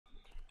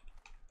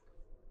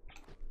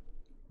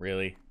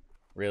Really?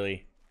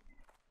 Really?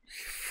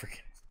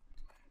 Freaking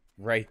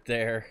right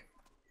there.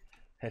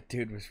 That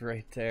dude was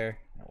right there.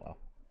 Oh well.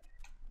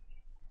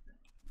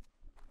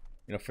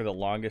 You know, for the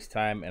longest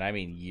time, and I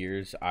mean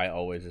years, I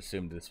always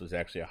assumed this was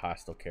actually a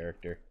hostile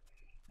character.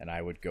 And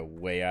I would go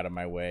way out of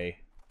my way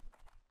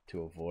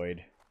to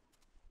avoid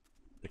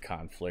the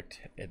conflict.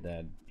 And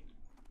then...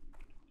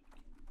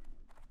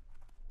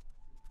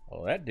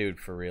 Oh, that dude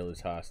for real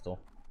is hostile.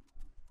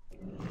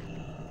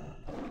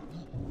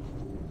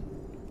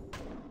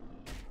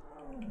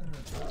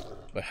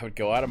 But I would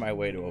go out of my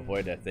way to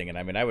avoid that thing. And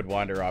I mean, I would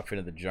wander off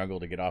into the jungle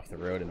to get off the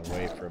road and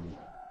away from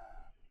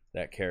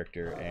that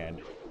character.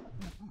 And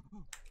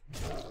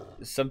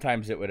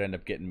sometimes it would end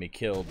up getting me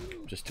killed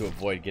just to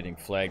avoid getting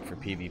flagged for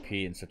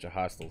PvP in such a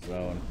hostile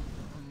zone.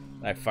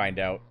 I find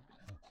out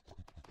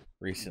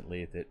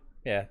recently that,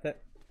 yeah,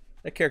 that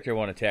character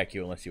won't attack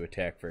you unless you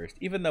attack first,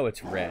 even though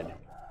it's red.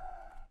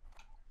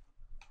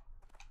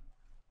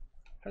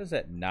 How does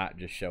that not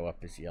just show up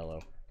as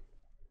yellow?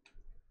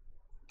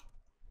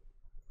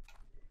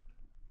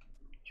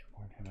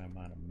 Warn him I'm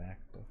on a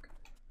MacBook.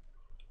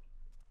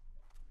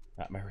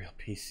 Not my real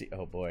PC.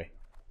 Oh boy.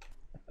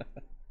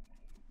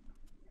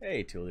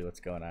 Hey, Thule,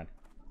 what's going on?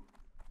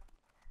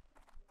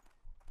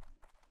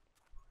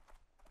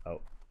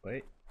 Oh,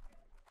 wait.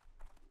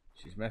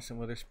 She's messing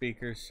with her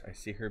speakers. I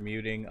see her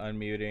muting,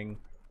 unmuting,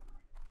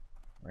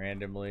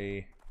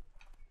 randomly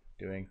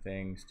doing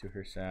things to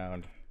her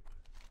sound.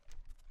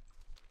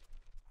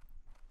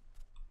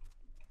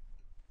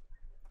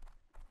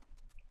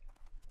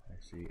 I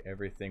see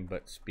everything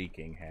but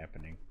speaking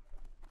happening.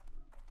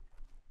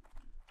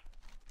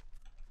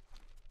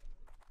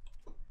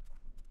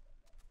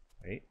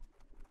 Wait.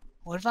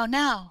 What about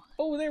now?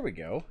 Oh, there we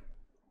go.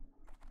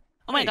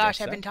 Oh my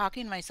gosh, I've been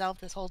talking to myself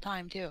this whole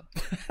time too.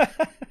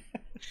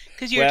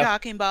 Because you're Well,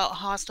 talking about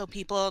hostile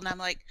people, and I'm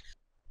like,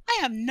 I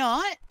am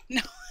not.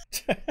 No.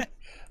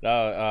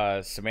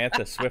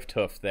 Samantha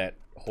Swifthoof, that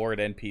horde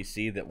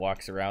NPC that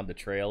walks around the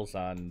trails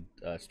on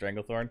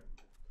Stranglethorn.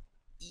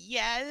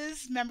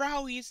 Yes. Remember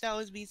how we used to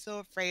always be so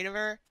afraid of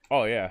her?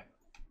 Oh, yeah.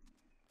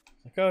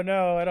 Like, oh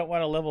no, I don't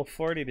want a level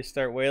 40 to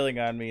start wailing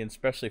on me, and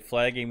especially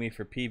flagging me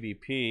for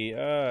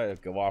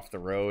PvP. Go off the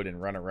road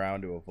and run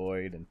around to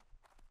avoid. And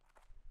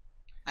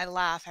I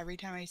laugh every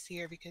time I see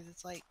her because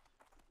it's like,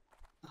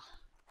 oh,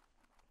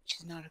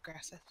 she's not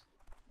aggressive.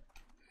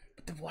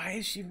 But then why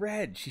is she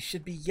red? She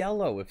should be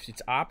yellow if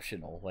it's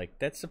optional. Like,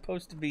 that's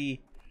supposed to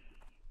be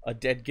a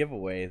dead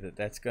giveaway that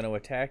that's going to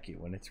attack you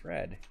when it's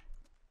red.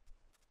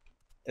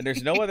 And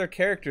there's no other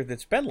character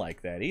that's been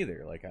like that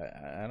either. Like,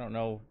 I don't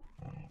know.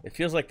 It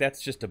feels like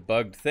that's just a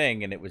bugged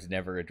thing and it was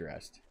never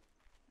addressed.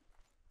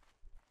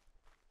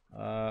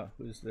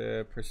 Who's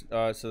the person?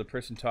 So the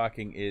person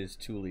talking is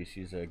Thule.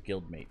 She's a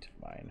guildmate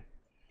of mine.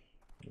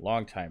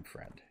 Longtime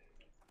friend.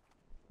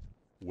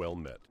 Well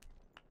met.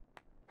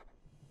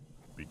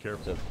 Be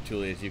careful. So,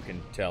 Thule, as you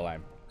can tell,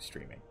 I'm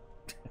streaming.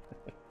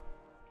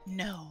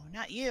 No,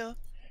 not you.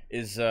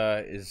 Is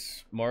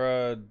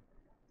Mora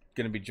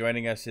going to be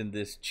joining us in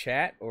this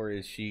chat, or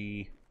is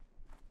she...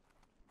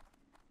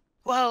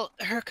 Well,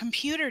 her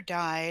computer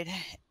died,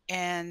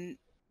 and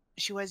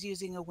she was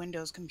using a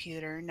Windows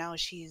computer. Now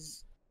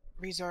she's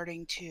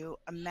resorting to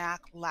a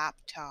Mac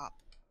laptop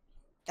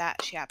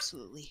that she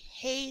absolutely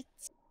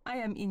hates. I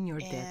am in your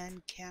debt.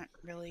 And can't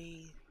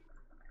really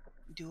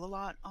do a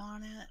lot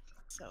on it.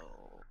 So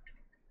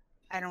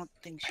I don't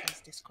think she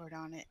has Discord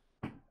on it.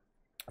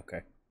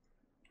 Okay.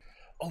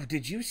 Oh,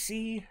 did you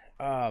see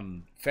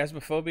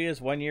Phasmophobia's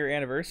 1-year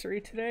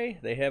anniversary today?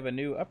 They have a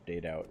new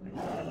update out.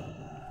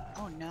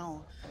 Oh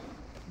no.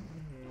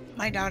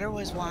 My daughter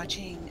was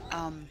watching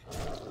oh,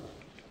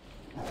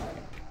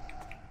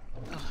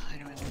 I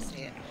don't want to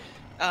say it.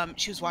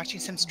 She was watching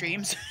some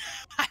streams.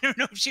 I don't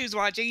know if she was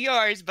watching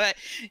yours, but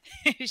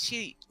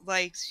she's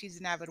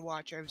an avid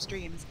watcher of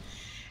streams,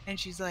 and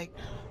she's like,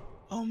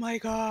 oh my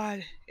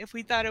god, if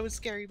we thought it was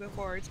scary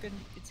before,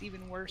 it's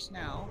even worse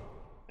now.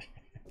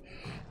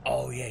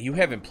 Oh yeah, you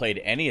haven't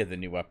played any of the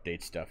new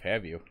update stuff,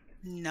 have you?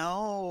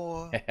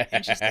 No.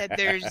 And she said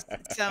there's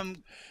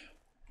some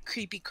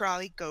creepy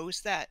crawly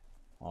ghost that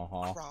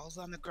crawls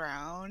on the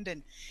ground,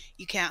 and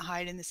you can't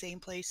hide in the same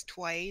place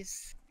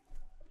twice.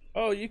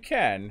 Oh, you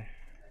can.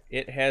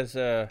 It has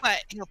a...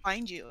 But he'll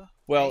find you.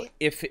 Well, right?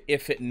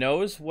 if it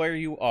knows where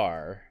you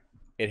are,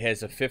 it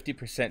has a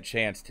 50%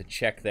 chance to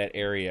check that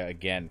area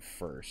again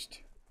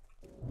first.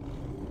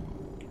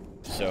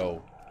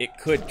 So it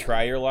could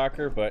try your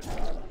locker, but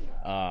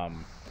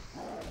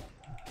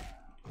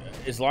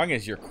as long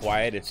as you're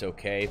quiet, it's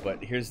okay.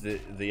 But here's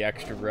the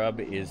extra rub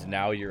is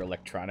now your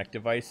electronic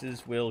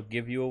devices will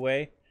give you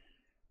away.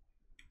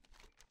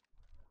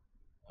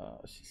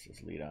 She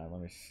says lead on.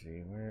 Let me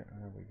see. Where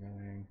are we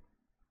going?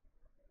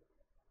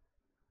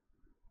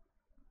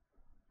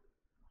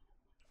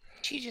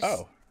 She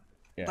just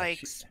yeah,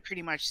 likes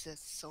pretty much this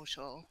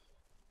social.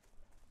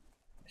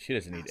 She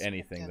doesn't need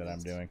anything that I'm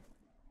doing.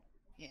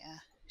 Yeah,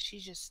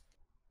 she's just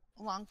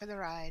along for the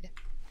ride.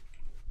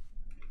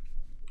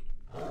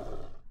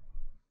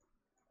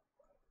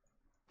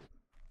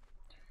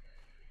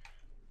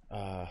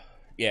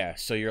 Yeah,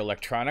 so your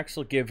electronics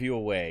will give you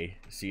away,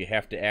 so you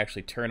have to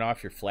actually turn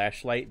off your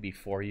flashlight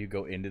before you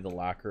go into the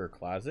locker or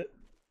closet.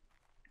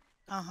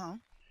 Uh-huh.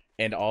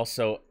 And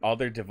also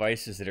other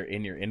devices that are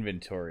in your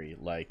inventory,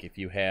 like if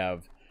you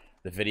have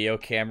the video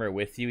camera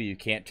with you, you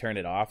can't turn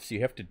it off, so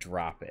you have to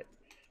drop it.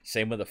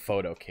 Same with a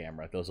photo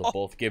camera. Those will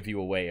both give you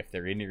away. If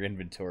they're in your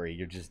inventory,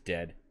 you're just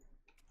dead.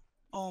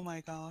 Oh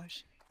my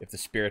gosh. If the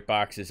spirit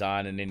box is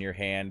on and in your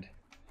hand,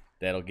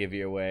 that'll give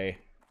you away.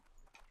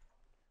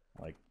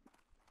 Like,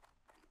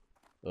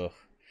 ugh.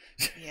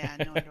 Yeah,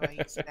 no wonder why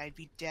you said I'd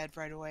be dead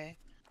right away.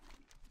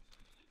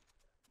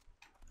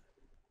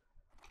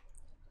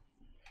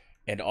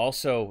 And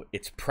also,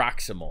 it's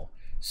proximal.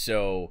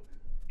 So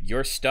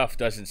your stuff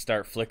doesn't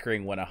start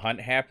flickering when a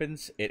hunt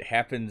happens. It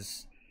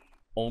happens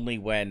only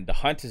when the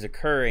hunt is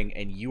occurring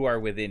and you are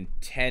within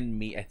 10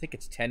 I think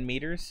it's 10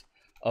 meters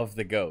of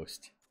the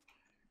ghost.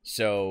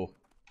 So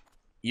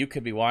you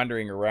could be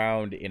wandering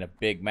around in a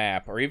big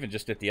map, or even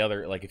just at the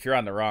other, like if you're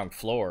on the wrong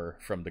floor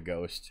from the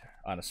ghost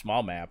on a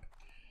small map,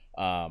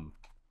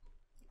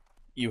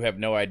 you have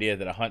no idea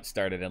that a hunt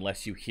started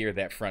unless you hear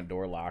that front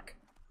door lock.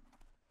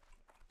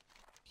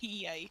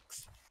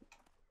 Yikes.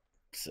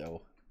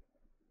 So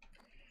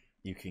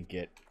you can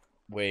get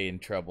way in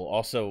trouble.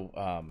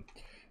 Also,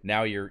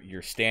 now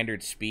your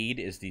standard speed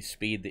is the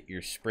speed that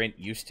your sprint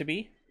used to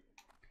be,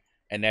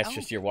 and that's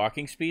just your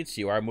walking speed, so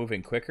you are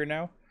moving quicker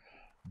now.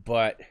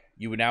 But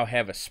you now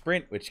have a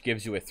sprint, which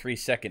gives you a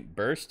 3-second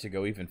burst to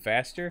go even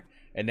faster,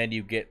 and then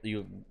you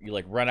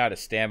like run out of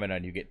stamina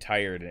and you get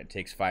tired, and it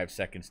takes 5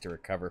 seconds to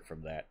recover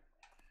from that.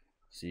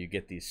 So you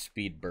get these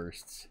speed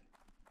bursts.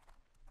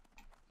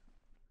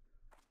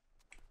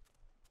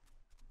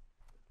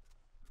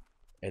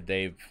 And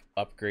they've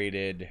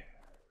upgraded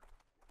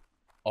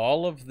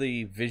all of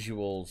the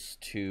visuals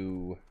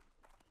to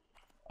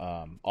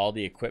all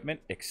the equipment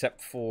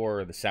except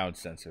for the sound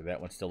sensor.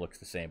 That one still looks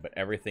the same, but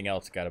everything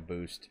else got a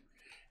boost.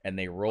 And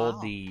they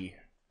rolled the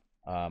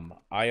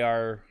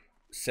IR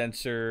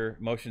sensor,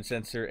 motion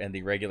sensor, and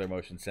the regular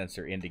motion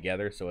sensor in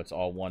together, so it's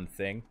all one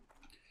thing.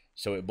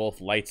 So it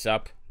both lights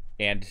up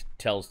and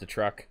tells the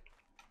truck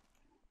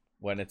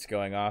when it's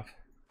going off.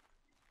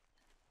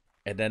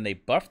 And then they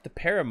buffed the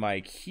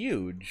paramic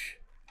huge,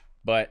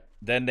 but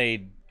then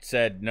they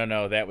said,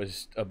 no, that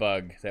was a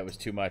bug. That was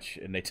too much,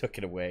 and they took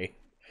it away.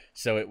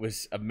 So it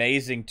was an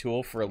amazing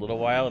tool for a little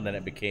while, and then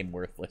it became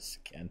worthless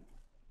again.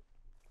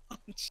 Oh,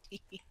 jeez.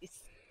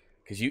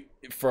 Because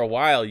for a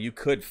while, you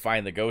could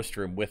find the ghost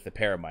room with the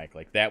paramic.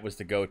 Like, that was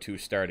the go-to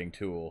starting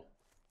tool.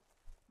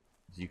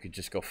 You could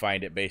just go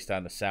find it based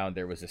on the sound.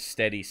 There was a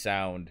steady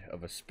sound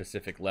of a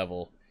specific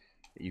level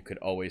that you could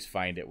always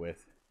find it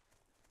with.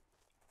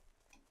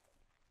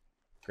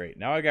 Great.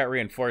 Now I got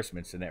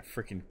reinforcements, and that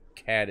freaking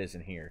cat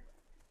isn't here.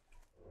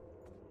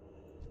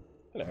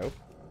 Hello.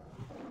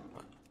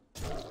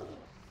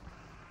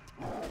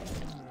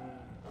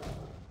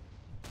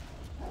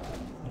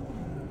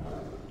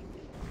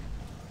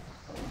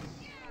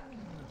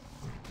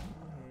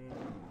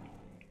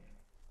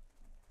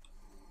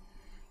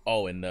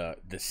 Oh, and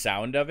the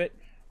sound of it,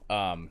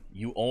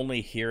 you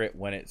only hear it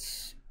when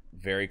it's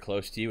very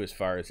close to you as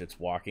far as its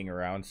walking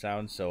around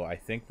sound. So I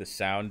think the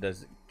sound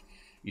does...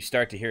 You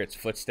start to hear its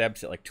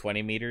footsteps at like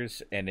 20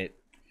 meters, and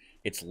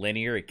it's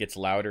linear. It gets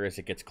louder as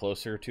it gets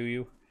closer to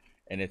you,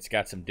 and it's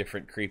got some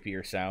different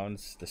creepier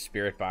sounds. The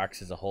spirit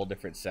box is a whole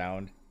different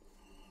sound.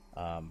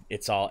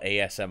 It's all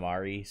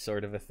ASMR-y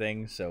sort of a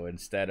thing. So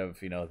instead of,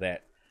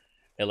 that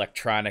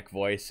electronic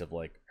voice of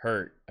like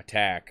hurt,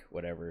 attack,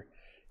 whatever,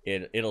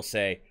 it'll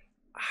say,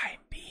 "I'm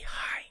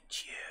behind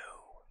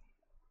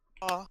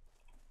you." Oh,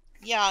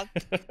 yeah.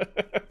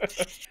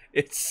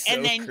 It's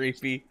so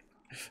creepy.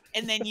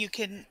 And then you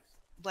can,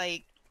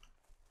 like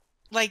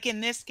in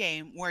this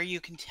game where you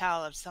can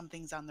tell if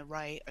something's on the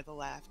right or the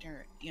left,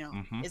 or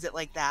is it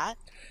like that?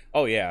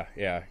 Oh yeah.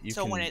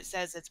 So when it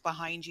says it's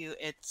behind you,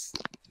 it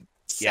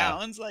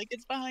sounds like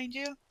it's behind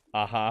you.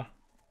 Uh-huh.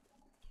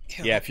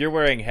 Cool. Yeah, if you're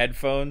wearing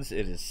headphones,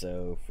 it is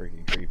so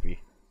freaking creepy.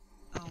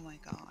 Oh my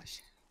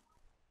gosh.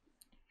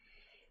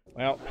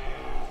 Well,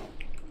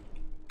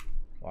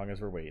 as long as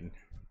we're waiting.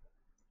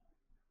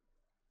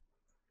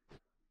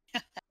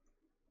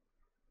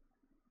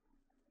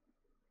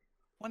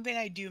 One thing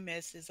I do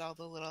miss is all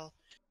the little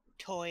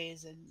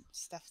toys and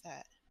stuff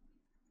that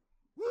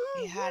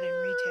they had in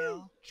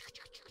retail.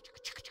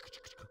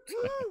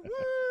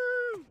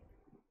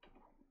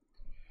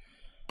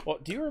 Well,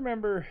 do you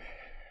remember,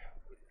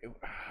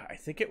 I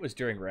think it was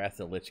during Wrath of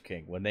the Lich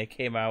King, when they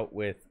came out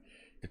with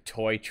the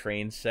toy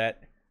train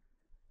set?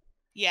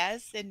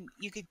 Yes, and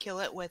you could kill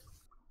it with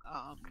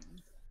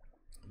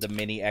the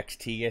Mini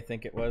XT, I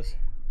think it was.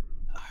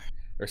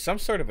 Or some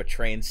sort of a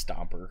train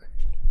stomper.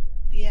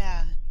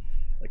 Yeah.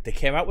 Like, they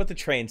came out with the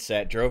train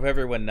set, drove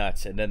everyone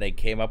nuts, and then they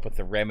came up with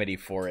the remedy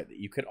for it that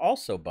you could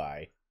also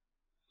buy.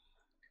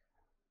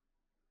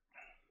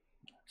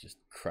 Just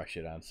crush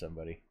it on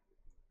somebody.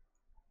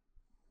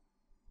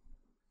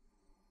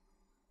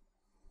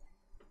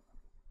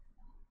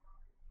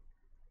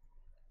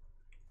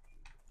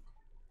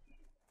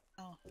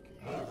 Oh.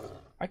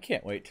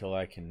 can't wait till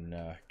I can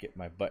get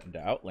my butt into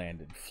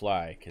Outland and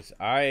fly, because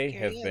I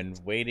Here have he been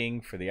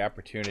waiting for the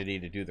opportunity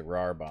to do the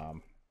RAR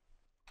bomb.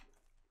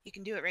 You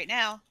can do it right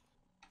now.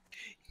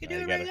 You can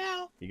do it right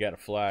now. You gotta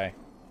fly.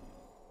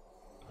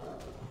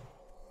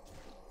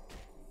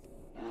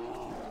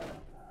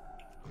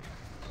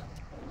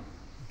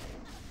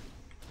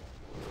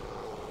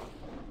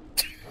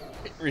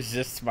 It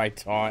resists my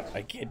taunt.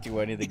 I can't do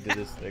anything to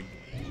this thing.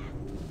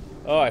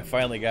 Oh, I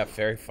finally got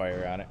Fairy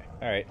Fire on it.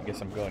 Alright, I guess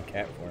I'm going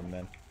cat form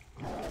then.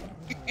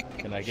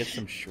 Can I get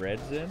some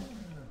shreds in?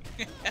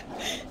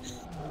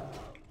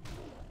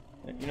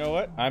 You know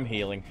what? I'm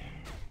healing.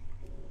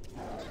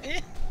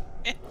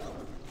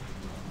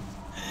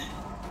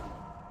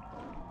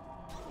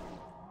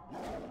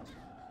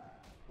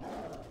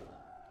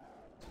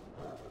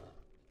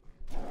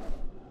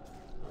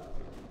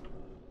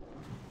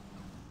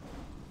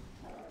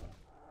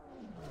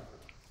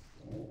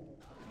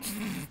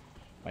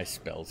 My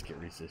spells get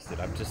resisted.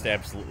 I'm just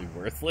absolutely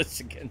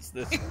worthless against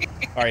this.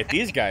 Alright,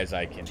 these guys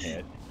I can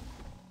hit.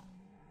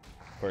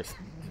 Of course,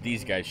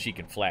 these guys she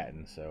can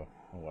flatten, so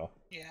oh well.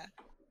 Yeah.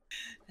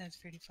 That's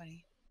pretty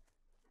funny.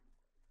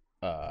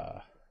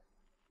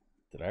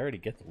 Did I already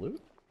get the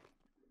loot?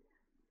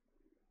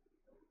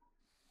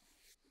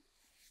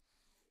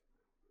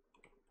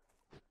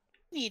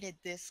 Needed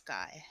this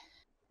guy.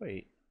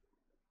 Wait.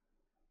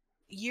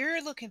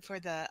 You're looking for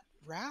the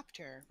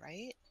raptor,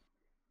 right?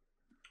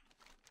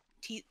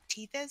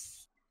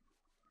 Tethys?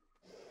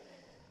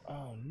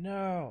 Oh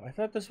no, I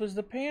thought this was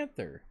the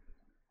panther.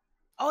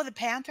 Oh, the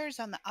panther's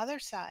on the other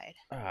side.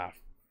 Ah,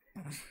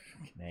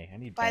 nay, I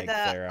need By bag the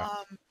Clara.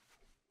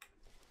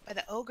 by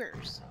the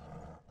ogres.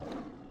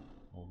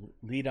 Well,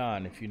 lead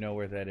on if you know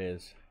where that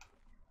is.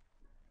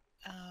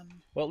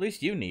 Well, at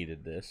least you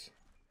needed this.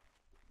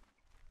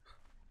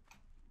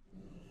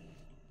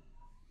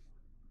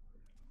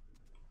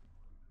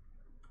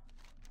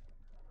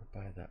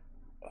 By the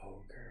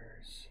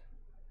ogres.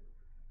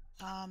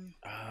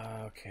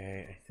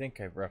 Okay, I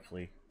think I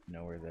roughly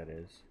know where that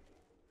is.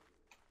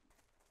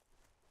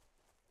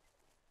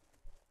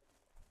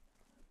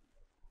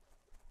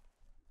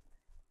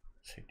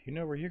 So, do you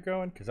know where you're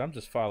going? Because I'm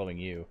just following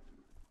you.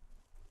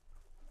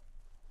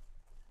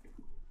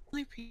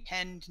 Only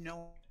pretend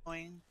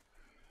knowing.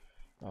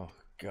 Oh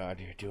God,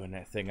 you're doing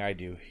that thing I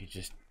do. You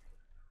just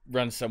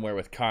run somewhere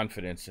with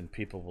confidence and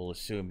people will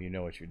assume you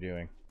know what you're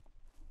doing.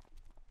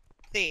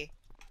 See.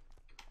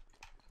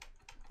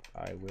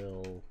 I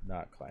will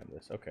not climb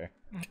this. Okay.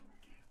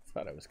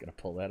 Thought I was going to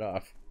pull that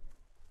off.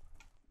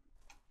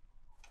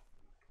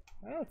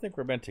 I don't think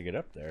we're meant to get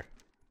up there.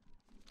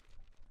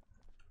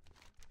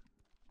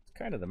 It's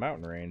kind of the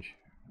mountain range.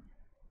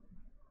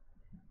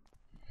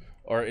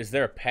 Or is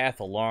there a path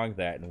along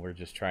that and we're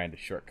just trying to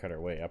shortcut our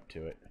way up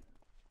to it?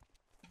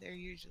 There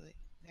is.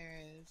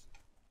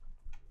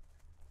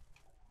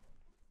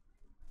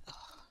 Oh,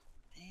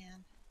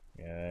 man.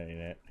 Yeah, that ain't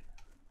it.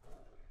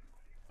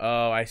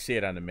 Oh, I see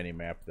it on the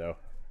mini-map, though.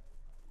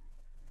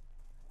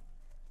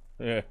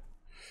 Yeah.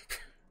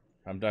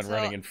 I'm done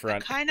running in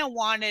front. I kind of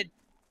wanted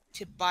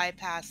to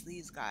bypass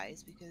these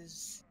guys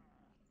because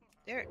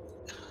they're...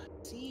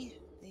 See?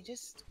 They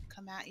just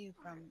come at you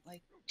from,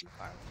 like, too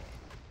far away.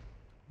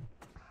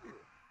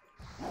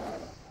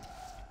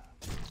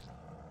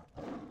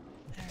 Alright,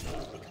 I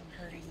think I'm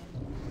hurting them.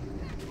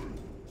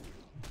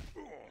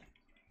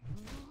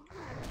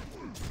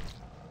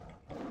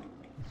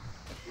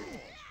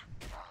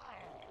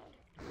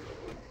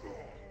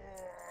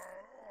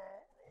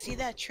 See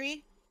that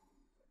tree?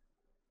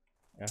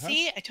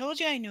 See, I told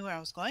you I knew where I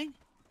was going.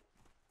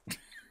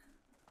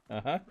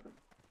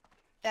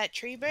 That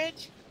tree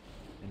bridge?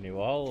 I knew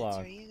all along.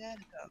 That's where you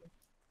gotta go.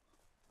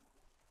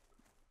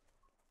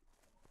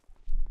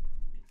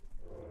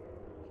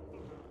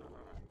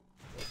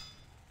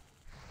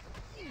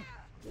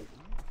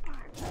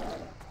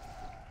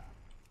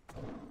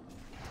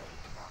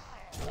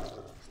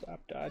 Stop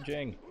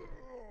dodging.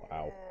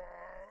 Wow.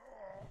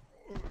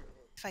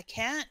 If I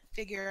can't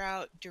figure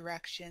out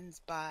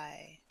directions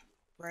by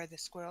where the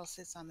squirrel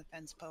sits on the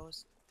fence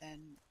post, then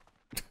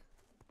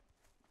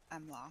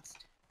I'm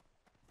lost.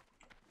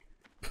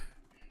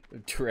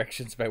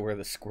 Directions by where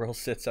the squirrel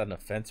sits on the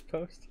fence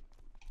post?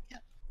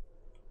 Yep.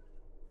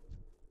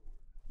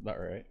 Not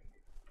right.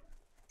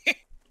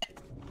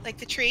 Like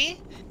the tree?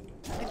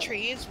 The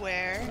tree is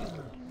where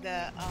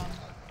the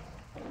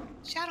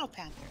shadow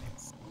panther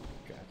is.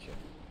 Gotcha.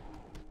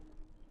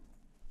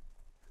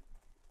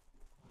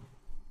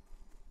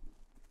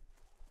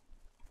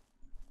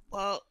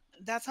 Well,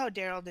 that's how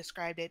Daryl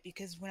described it,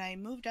 because when I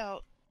moved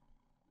out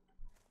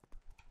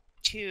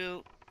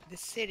to the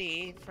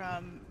city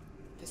from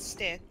the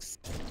sticks,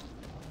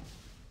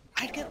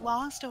 I'd get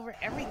lost over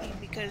everything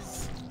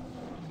because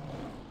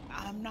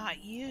I'm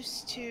not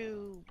used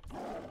to,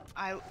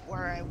 I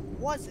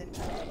wasn't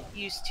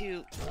used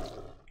to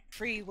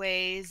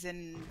freeways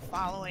and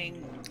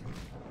following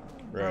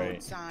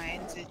road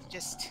signs. It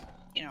just,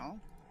 you know,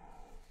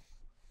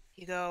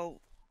 you go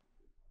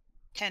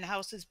 10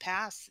 houses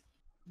past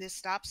this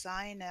stop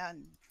sign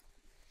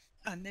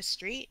on this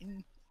street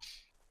and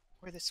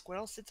where the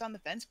squirrel sits on the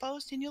fence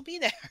post, and you'll be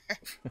there.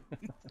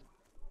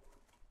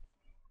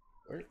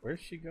 Where's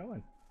she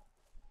going?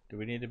 Do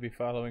we need to be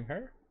following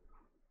her?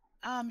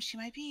 She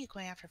might be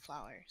going after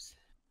flowers.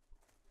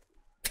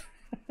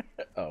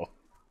 Oh.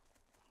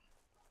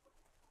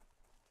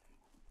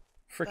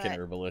 Frickin'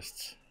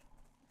 herbalists.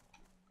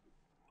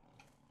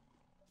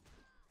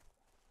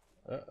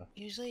 Uh-oh.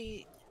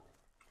 Usually...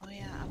 Oh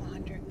yeah, I'm a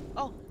hunter.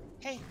 Oh,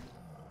 hey.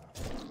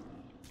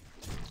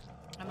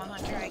 I'm a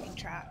hunter, I can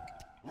track.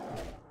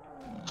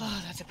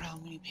 Oh, that's a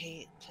problem when you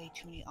play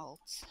too many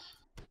alts.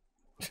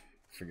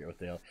 Forget what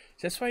they are.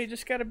 That's why you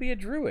just gotta be a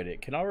druid.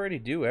 It can already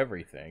do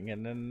everything,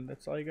 and then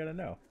that's all you gotta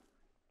know.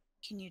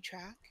 Can you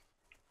track?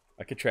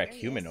 I could track There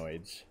he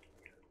humanoids.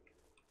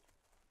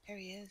 There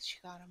he is, she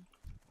got him.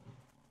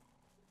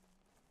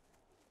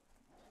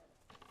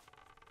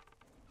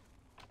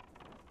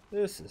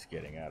 This is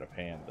getting out of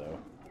hand, though.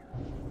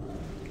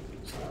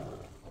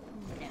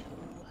 No.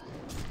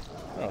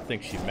 I don't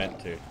think she meant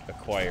to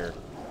acquire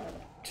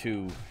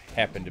two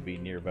happen to be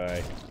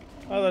nearby.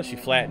 Although she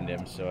flattened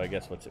him, so I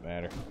guess what's it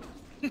matter?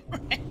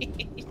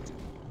 Right.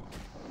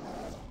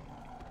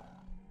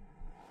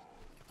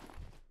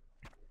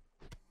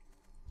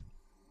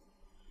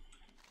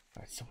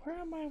 Alright, so where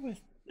am I with...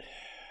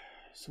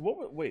 So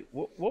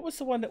what was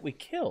the one that we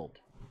killed?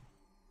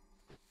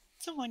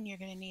 It's the one you're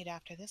gonna need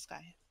after this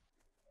guy.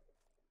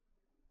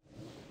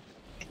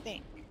 I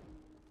think.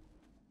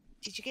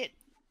 Did you get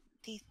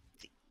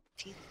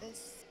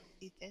Tethys?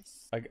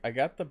 I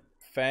got the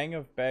Fang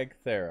of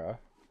Bagthera.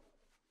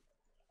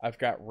 I've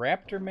got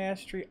Raptor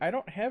Mastery. I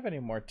don't have any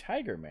more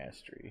Tiger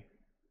Mastery.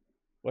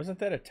 Wasn't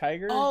that a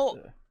tiger? Oh,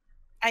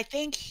 I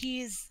think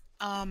he's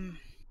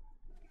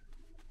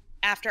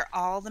after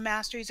all the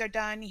masteries are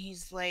done,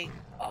 he's like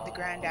the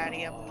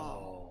granddaddy of them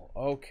all.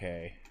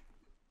 Okay.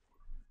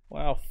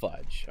 Well,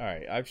 fudge.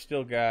 Alright, I've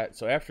still got...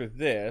 So after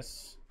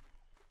this,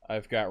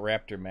 I've got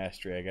Raptor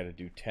Mastery. I gotta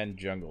do 10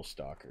 Jungle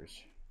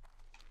Stalkers.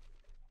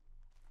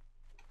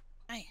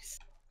 Nice.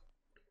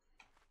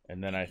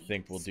 And then I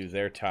think we'll do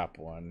their top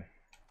one.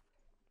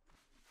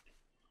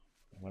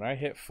 When I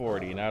hit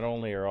 40, not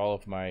only are all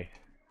of my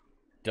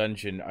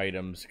dungeon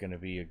items going to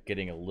be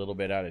getting a little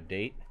bit out of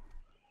date,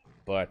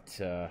 but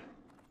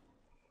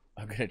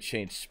I'm going to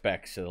change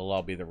specs, so they'll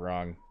all be the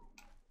wrong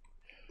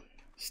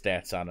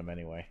stats on them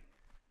anyway.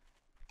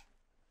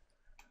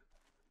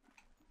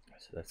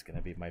 So that's going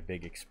to be my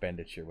big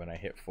expenditure when I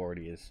hit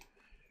 40. It's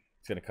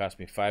going to cost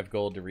me 5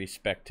 gold to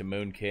respec to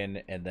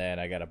Boomkin, and then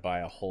I got to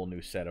buy a whole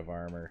new set of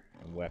armor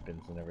and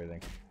weapons and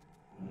everything.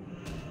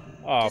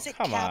 Oh, Does it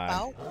come cap on.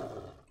 out?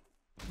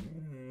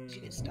 Did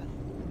you get stuck?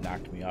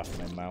 Knocked me off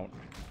my mount.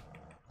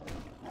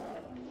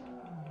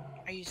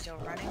 Are you still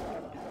running?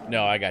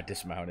 No, I got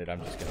dismounted.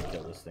 I'm just going to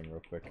kill this thing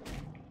real quick.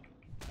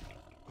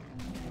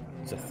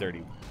 It's a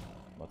 30.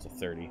 Well, it's a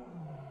 30.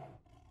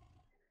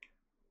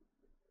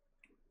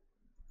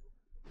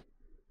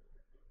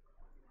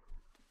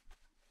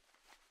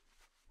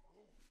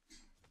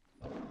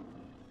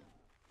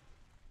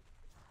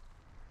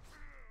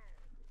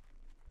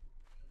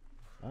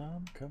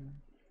 I'm coming.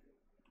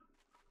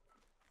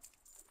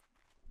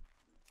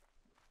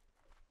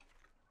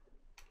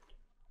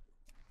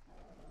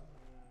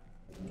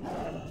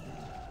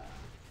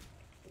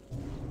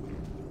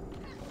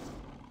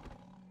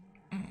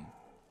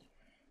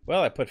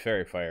 Well, I put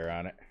Fairy Fire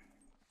on it.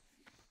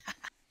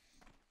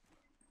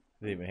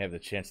 Didn't even have the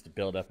chance to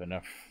build up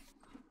enough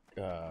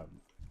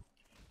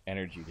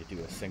energy to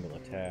do a single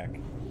attack.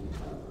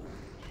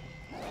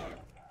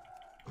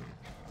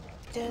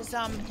 Does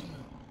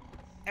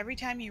every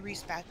time you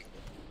respec,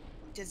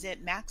 does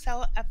it max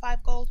out at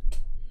 5 gold?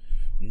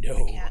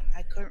 No.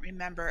 I couldn't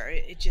remember.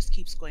 It just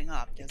keeps going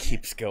up, doesn't it?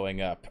 Keeps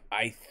going up.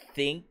 I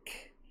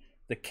think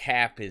the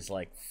cap is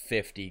like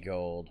 50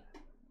 gold.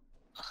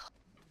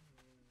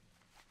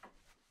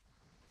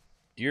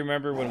 Do you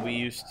remember when we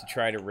used to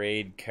try to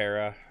raid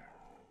Karazhan,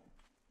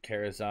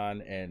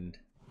 and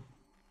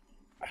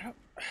I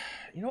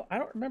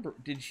don't remember.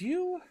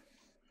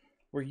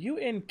 Were you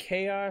in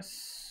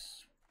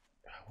Chaos?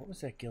 What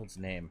was that guild's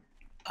name?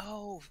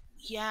 Oh,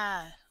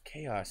 yeah.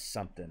 Chaos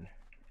something.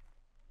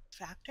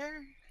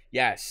 Factor?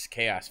 Yes,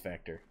 Chaos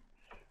Factor.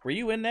 Were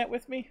you in that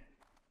with me?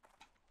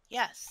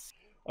 Yes.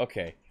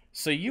 Okay,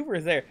 so you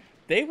were there.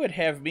 They would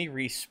have me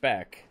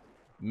respec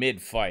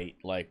mid-fight.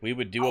 Like, we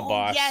would do a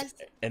boss, yes.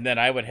 and then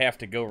I would have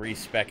to go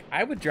respec.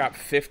 I would drop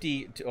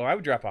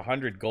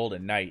 100 gold a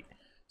night,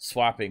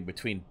 swapping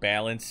between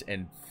balance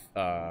and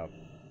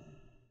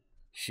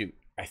shoot.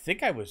 I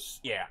think I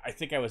was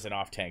an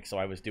off tank, so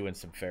I was doing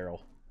some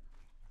feral.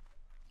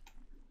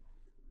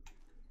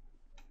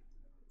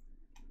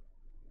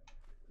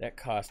 That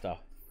cost a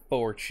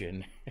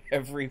fortune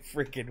every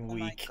freaking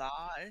week. Oh my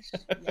gosh,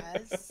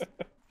 yes.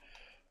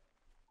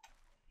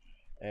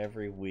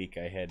 Every week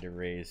I had to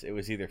raise. It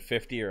was either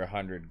 50 or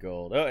 100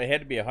 gold. Oh, it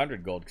had to be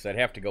 100 gold because I'd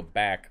have to go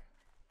back.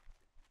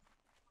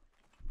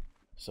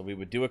 So we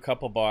would do a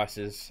couple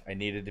bosses. I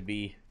needed to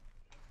be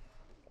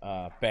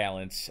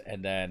balance,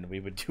 and then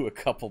we would do a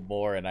couple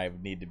more, and I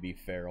would need to be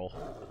feral.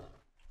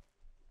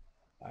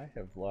 I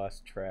have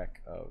lost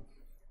track of...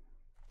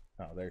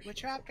 Oh, there she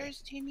Which is.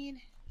 raptors do you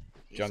mean?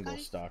 These Jungle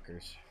guys?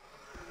 stalkers.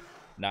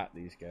 Not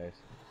these guys.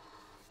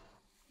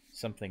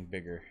 Something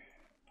bigger.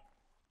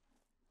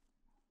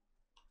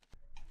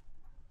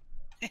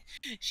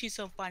 She's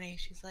so funny.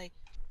 She's like,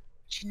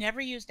 she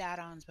never used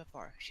add-ons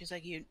before. She's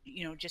like, you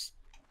know, just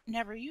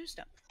never used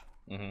them.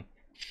 Mm-hmm.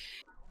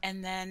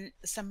 And then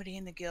somebody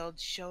in the guild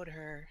showed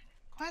her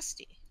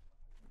Questy.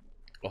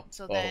 Oh,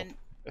 So then,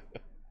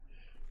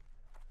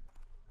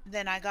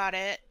 then I got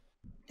it,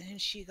 and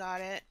she got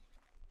it,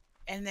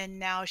 and then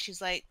now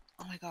she's like,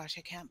 oh my gosh,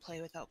 I can't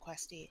play without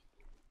Questy.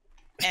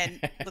 And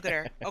look at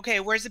her.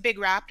 Okay, where's the big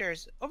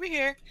raptors? Over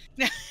here.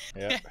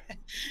 Yeah.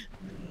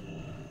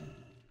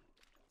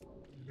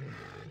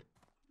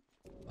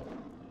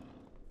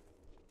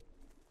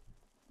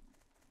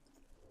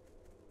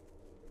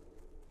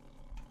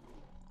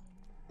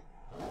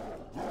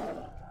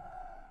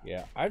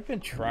 Yeah, I've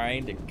been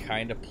trying to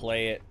kind of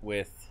play it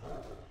with,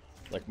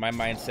 like, my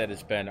mindset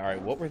has been, all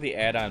right, what were the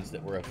add-ons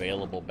that were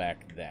available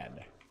back then?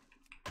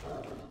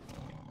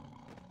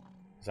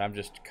 Because I'm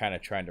just kind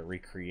of trying to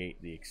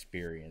recreate the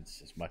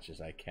experience as much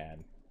as I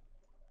can.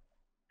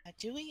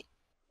 Do we?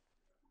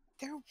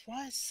 There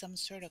was some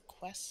sort of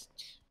quest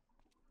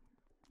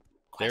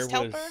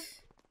helper?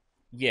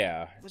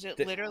 Yeah. Was it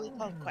literally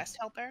called Quest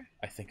Helper?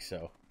 I think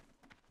so.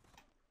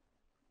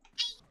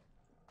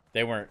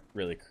 They weren't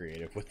really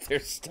creative with their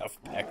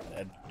stuff back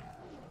then.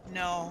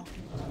 No.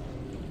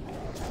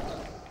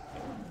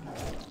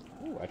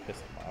 Ooh, I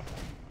pissed him off.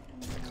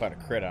 I caught a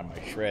crit on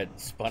my shred and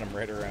spun him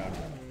right around.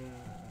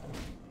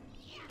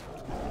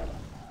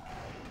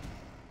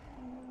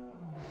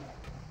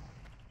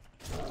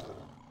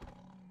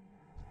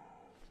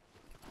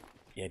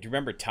 Yeah, do you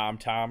remember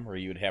TomTom, where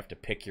you would have to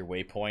pick your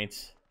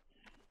waypoints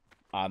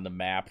on the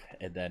map,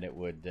 and then it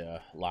would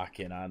lock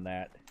in on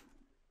that?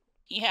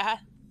 Yeah.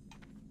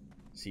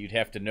 So you'd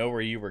have to know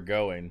where you were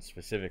going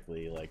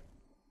specifically. Like,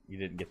 you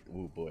didn't get the...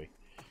 Ooh, boy.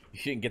 You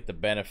didn't get the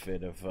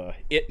benefit of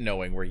it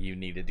knowing where you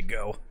needed to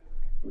go.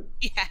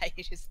 Yeah,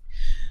 you just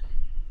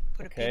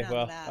put a pin on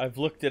the map. I've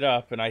looked it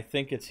up, and I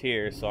think it's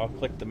here, so I'll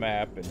click the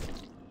map, and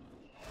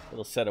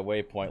it'll set a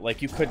waypoint.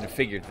 Like, you couldn't have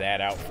figured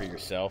that out for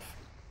yourself.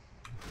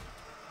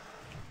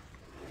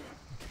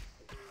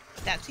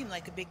 That seemed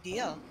like a big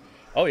deal.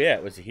 Oh, yeah,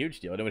 it was a huge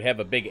deal. And it would have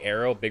a big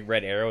arrow, big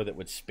red arrow that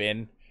would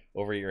spin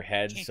over your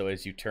head, so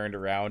as you turned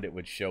around, it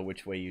would show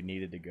which way you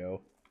needed to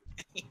go.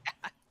 Yeah.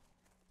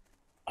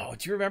 Oh,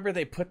 do you remember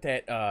they put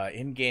that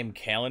in-game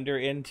calendar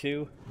in,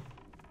 too?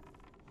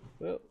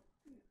 Well,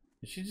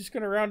 is she just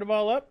going to round them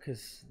all up?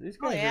 Because these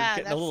guys are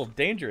getting a little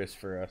dangerous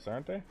for us,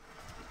 aren't they?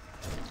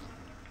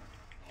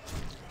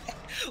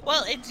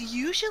 Well, it's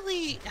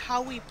usually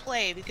how we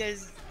play,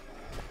 because,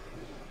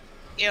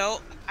 you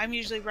know, I'm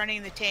usually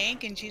running the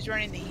tank and she's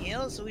running the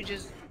heal, so we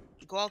just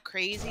go all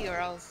crazy, or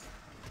else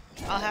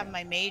I'll have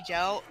my mage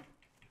out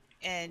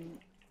and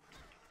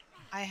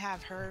I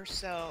have her,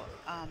 so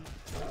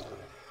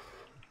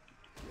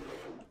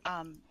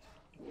oh,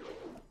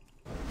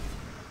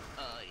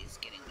 he's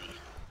getting me.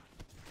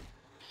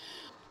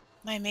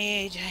 My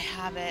mage, I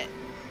have it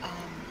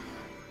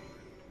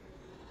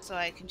so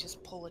I can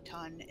just pull a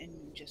ton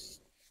and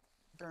just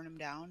burn him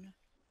down.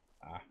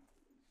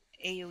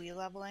 AoE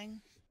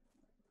leveling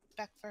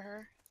spec for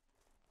her.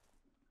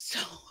 So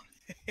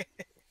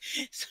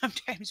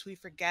sometimes we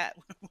forget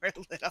when we're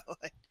little,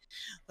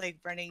 like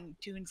running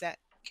tunes that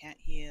can't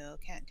heal,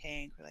 can't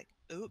tank. We're like,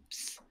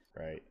 oops.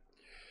 Right.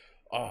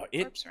 Oh,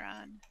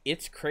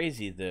 it's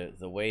crazy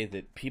the way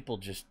that people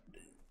just...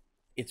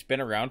 It's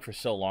been around for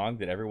so long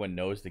that everyone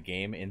knows the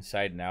game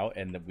inside and out,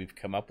 and that we've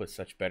come up with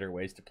such better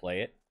ways to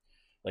play it.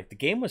 Like, the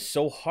game was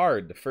so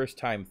hard the first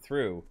time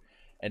through,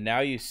 and now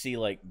you see,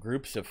 like,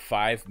 groups of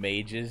 5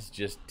 mages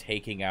just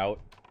taking out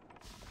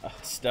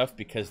stuff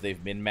because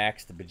they've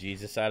min-maxed the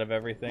bejesus out of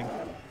everything.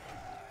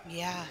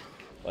 Yeah.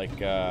 Like,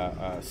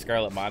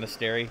 Scarlet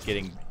Monastery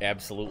getting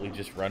absolutely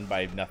just run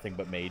by nothing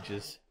but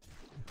mages.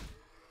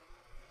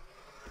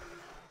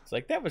 It's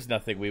like, that was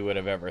nothing we would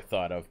have ever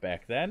thought of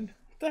back then.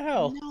 What the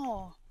hell?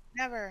 No,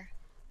 never.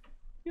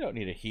 You don't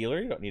need a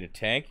healer, you don't need a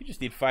tank, you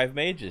just need 5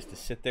 mages to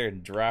sit there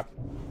and drop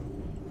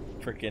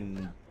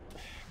frickin'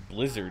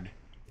 Blizzard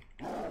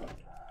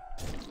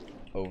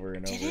over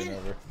and over and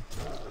over.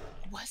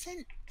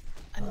 Wasn't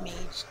a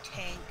mage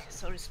tank,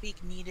 so to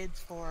speak, needed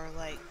for,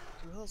 like,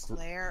 Gruul's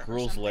Lair?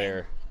 Gruul's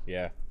Lair,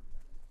 yeah.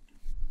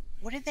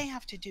 What did they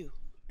have to do?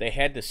 They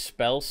had to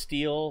spell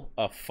steal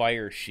a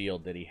fire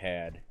shield that he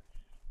had,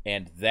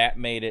 and that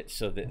made it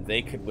so that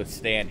they could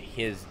withstand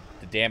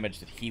the damage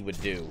that he would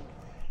do,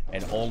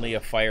 and only a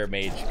fire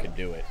mage could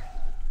do it.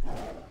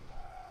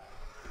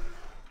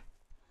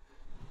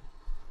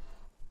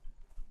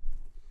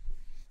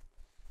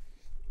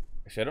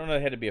 Actually, I don't know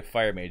if it had to be a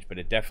fire mage, but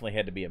it definitely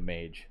had to be a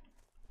mage.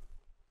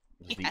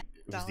 It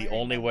was the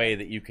only way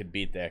that you could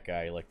beat that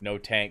guy. Like, no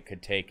tank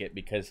could take it,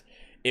 because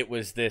it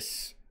was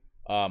this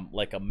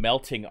like a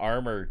melting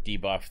armor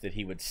debuff that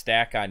he would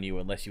stack on you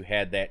unless you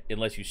had that,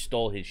 unless you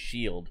stole his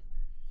shield.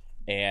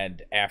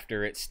 and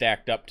after it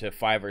stacked up to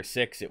 5 or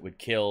 6, it would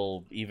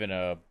kill even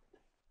a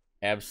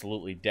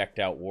absolutely decked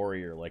out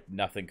warrior. Like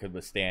nothing could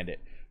withstand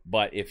it.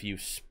 But if you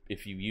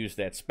use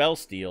that spell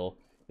steal,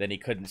 then he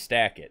couldn't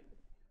stack it.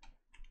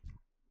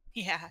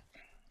 Yeah.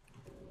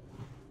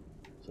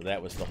 So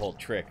that was the whole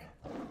trick.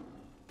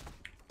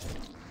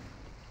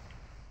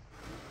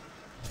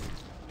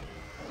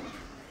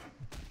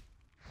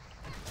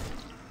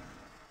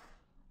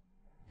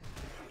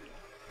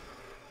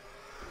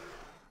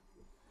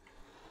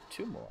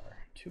 Two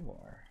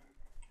more.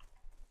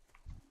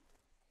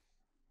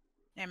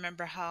 I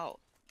remember how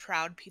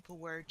proud people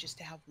were just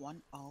to have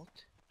one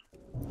alt.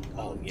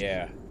 Oh,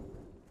 yeah.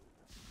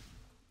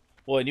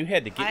 Well, and you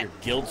had to get your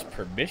guild's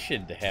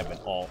permission to have an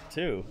alt,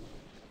 too.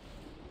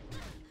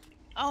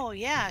 Oh,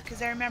 yeah,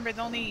 because I remember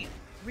the only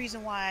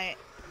reason why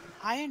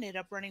I ended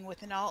up running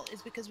with an alt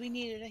is because we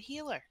needed a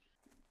healer.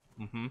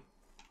 Mm-hmm.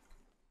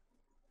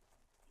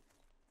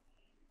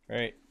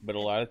 Right, but a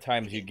lot of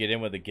times you get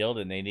in with a guild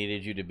and they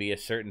needed you to be a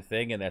certain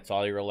thing and that's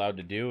all you're allowed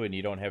to do and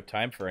you don't have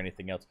time for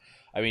anything else.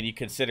 I mean, you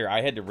consider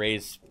I had to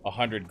raise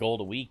 100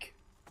 gold a week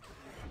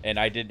and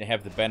I didn't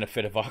have the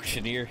benefit of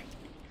auctioneer.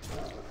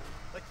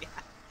 But yeah.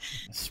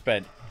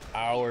 Spent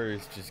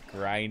hours just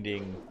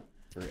grinding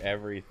for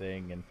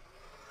everything and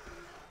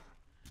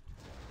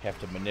have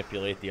to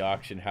manipulate the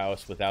auction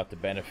house without the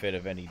benefit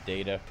of any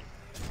data.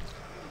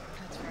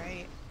 That's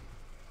right.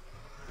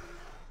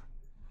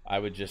 I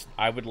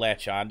would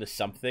latch on to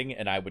something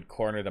and I would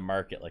corner the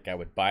market. Like I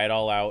would buy it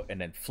all out and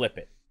then flip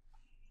it.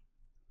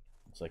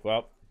 It's like,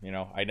 well, you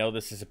know, I know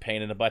this is a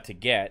pain in the butt to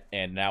get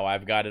and now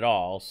I've got it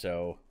all,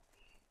 so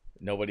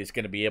nobody's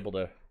going to be able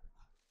to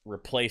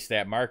replace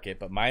that market,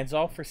 but mine's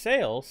all for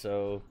sale,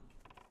 so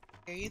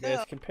Here you guys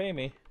go. can pay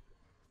me.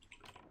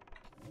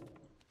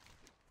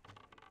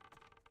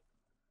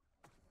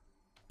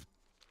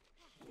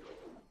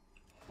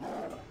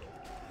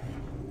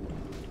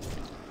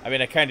 I mean,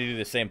 I kind of do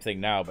the same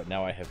thing now, but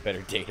now I have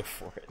better data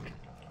for it.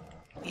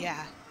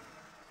 Yeah.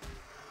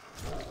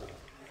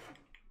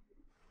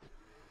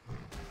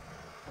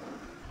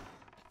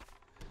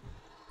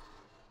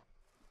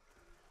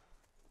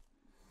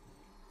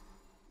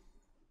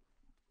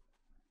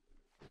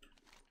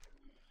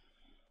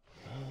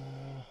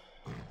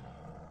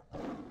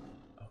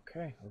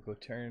 Okay, we'll go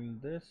turn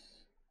this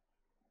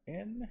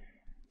in.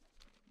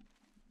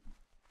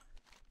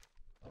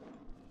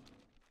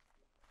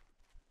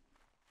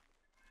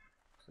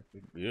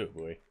 Oh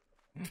boy.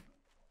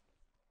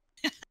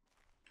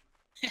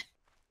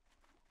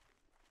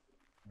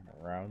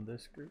 Around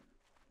this group.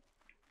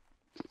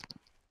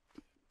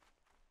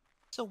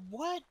 So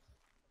what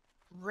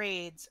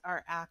raids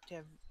are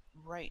active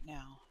right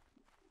now?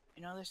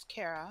 You know, there's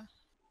Kara.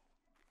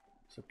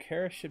 So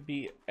Kara should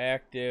be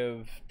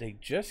active. They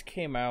just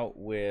came out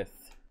with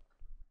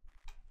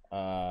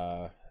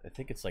I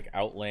think it's like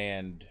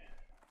Outland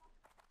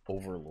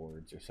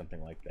Overlords or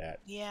something like that.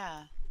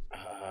 Yeah.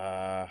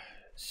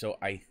 So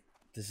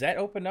does that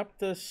open up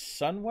the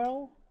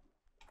Sunwell?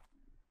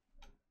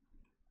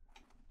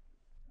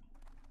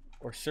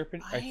 Or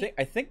Serpent? I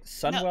think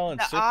Sunwell no, and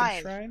the Serpent Eye.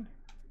 Shrine.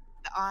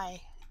 The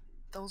Eye.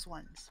 Those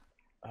ones.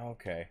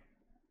 Okay.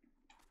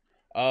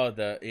 Oh,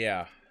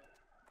 yeah.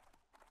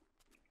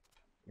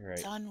 You're right.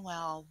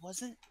 Sunwell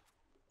wasn't.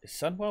 Is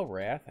Sunwell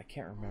Wrath? I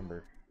can't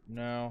remember.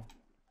 No.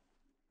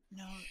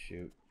 No.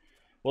 Shoot.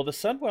 Well, the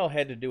Sunwell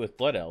had to do with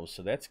Blood Elves,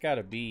 so that's got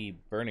to be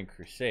Burning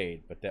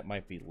Crusade, but that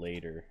might be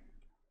later.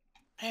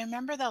 I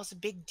remember that was a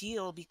big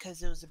deal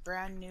because it was a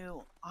brand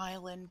new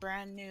island,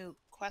 brand new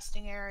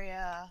questing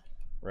area.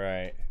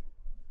 Right.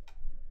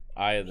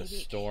 Eye of the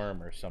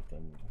Storm or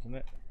something, isn't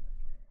it?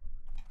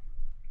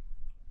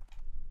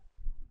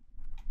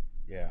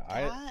 Yeah,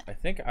 I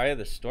think Eye of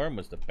the Storm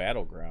was the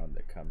battleground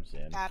that comes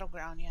in.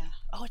 Battleground, yeah.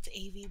 Oh, it's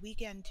AV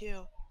weekend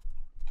too.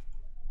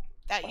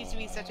 That used to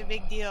be such a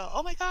big deal.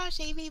 Oh my gosh,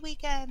 AV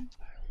weekend.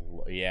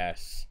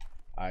 Yes,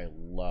 I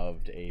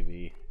loved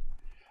AV.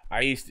 I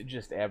used to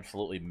just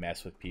absolutely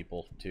mess with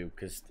people too,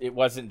 because it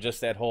wasn't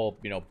just that whole,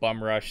 you know,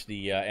 bum rush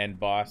the end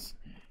boss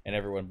and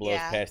everyone blows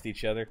past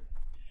each other.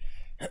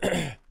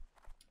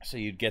 So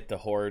you'd get the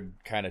horde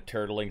kind of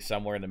turtling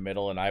somewhere in the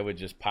middle, and I would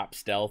just pop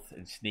stealth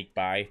and sneak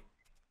by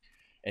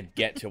and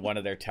get to one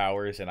of their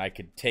towers, and I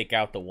could take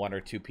out the 1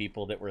 or 2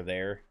 people that were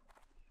there,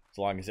 as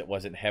long as it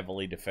wasn't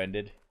heavily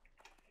defended.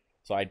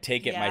 So I'd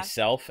take it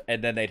myself,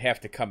 and then they'd have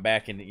to come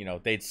back and, you know,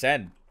 they'd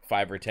send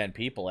 5 or 10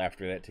 people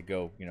after that to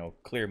go, you know,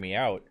 clear me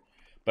out.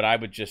 But I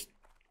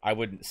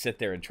wouldn't sit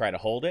there and try to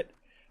hold it.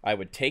 I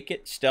would take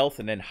it, stealth,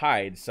 and then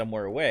hide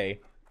somewhere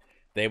away.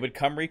 They would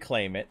come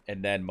reclaim it,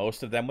 and then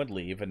most of them would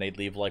leave, and they'd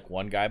leave like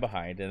one guy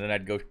behind, and then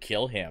I'd go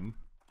kill him,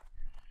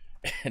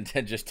 and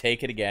then just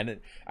take it again.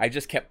 And I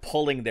just kept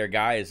pulling their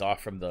guys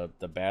off from the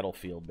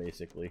battlefield,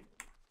 basically.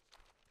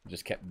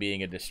 Just kept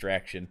being a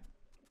distraction.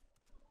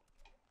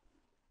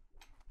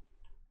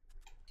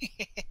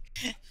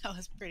 That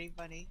was pretty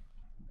funny.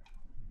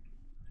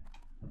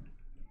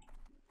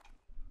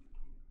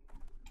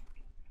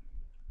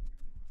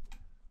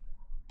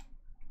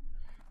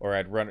 Or Or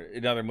I'd run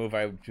another move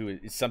I would do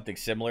is something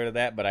similar to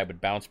that, but I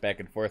would bounce back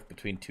and forth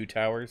between 2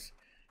 towers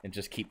and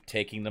just keep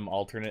taking them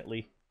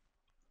alternately.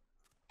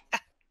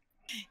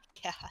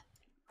 Yeah.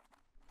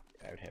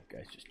 I would have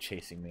guys just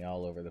chasing me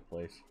all over the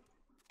place.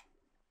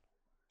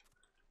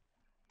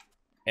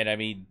 And I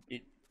mean,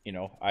 you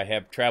know, I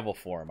have travel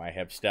form, I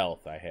have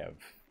stealth, I have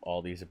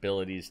all these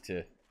abilities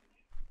to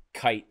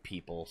kite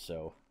people,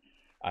 so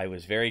I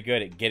was very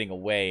good at getting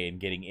away and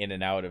getting in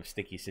and out of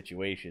sticky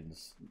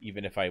situations.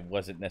 Even if I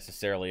wasn't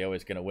necessarily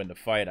always going to win the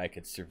fight, I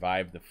could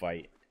survive the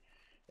fight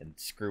and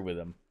screw with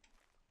them.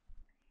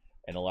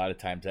 And a lot of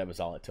times that was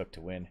all it took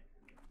to win.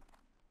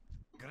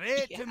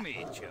 Great to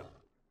meet you.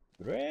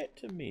 Great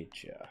to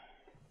meet you.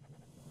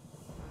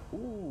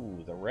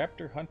 Ooh, the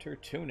Raptor Hunter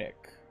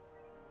Tunic.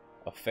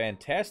 A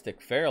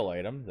fantastic feral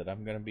item that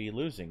I'm going to be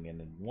losing in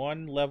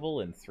 1 level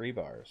and 3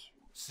 bars.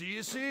 See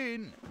you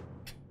soon.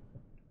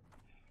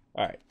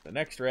 Alright, the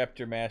next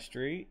Raptor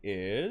Mastery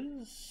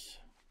is...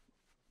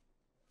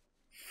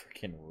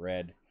 freaking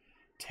red.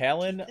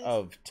 Talon Tethys?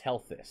 of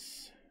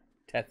Tethys.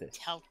 Tethys.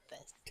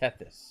 Telthus.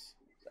 Tethys.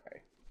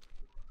 Sorry.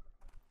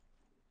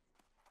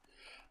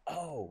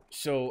 Oh,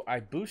 so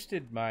I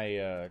boosted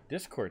my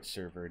Discord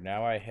server.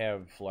 Now I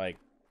have, like,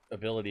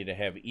 ability to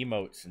have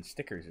emotes and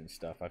stickers and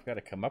stuff. I've got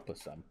to come up with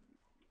some.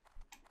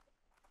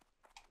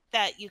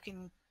 That you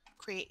can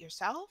create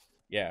yourself?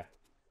 Yeah.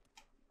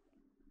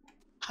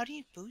 How do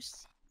you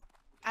boost?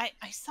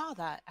 I saw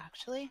that,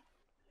 actually.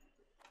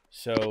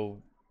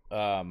 So,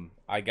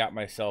 I got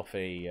myself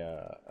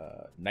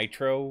a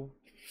Nitro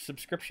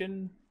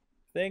subscription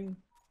thing.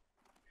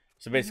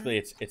 So basically,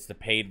 it's the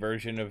paid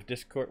version of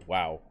Discord.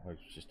 Wow, it was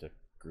just a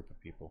group of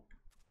people.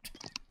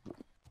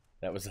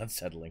 That was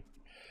unsettling.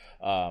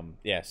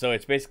 Yeah, so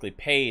it's basically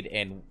paid,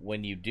 and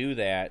when you do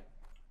that,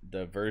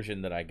 the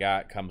version that I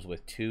got comes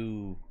with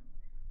 2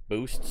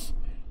 boosts.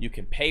 You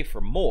can pay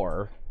for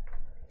more.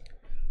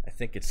 I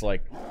think it's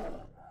like,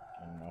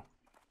 I don't know,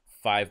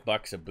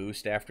 $5 a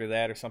boost after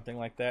that or something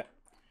like that.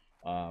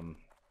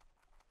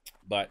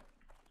 But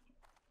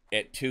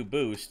at 2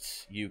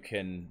 boosts, you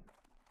can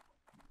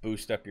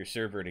boost up your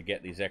server to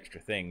get these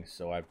extra things.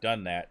 So I've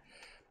done that.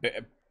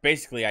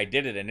 Basically, I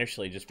did it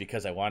initially just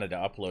because I wanted to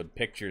upload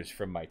pictures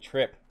from my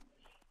trip,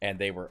 and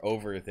they were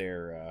over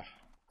their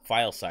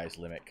file size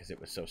limit because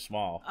it was so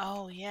small.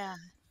 Oh, yeah.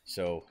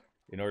 So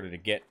in order to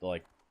get,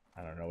 like,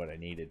 I don't know what I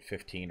needed,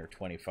 15 or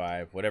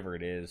 25, whatever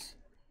it is,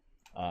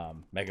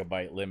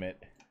 megabyte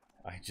limit,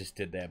 I just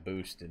did that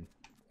boost, and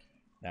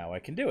now I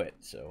can do it.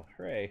 So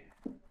hooray.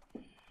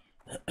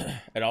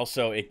 And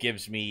also it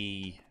gives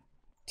me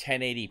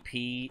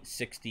 1080p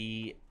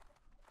 60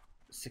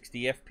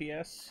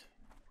 FPS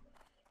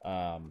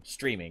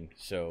streaming,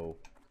 so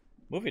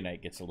movie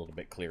night gets a little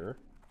bit clearer.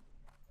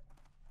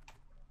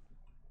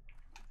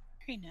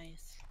 Very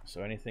nice.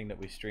 So anything that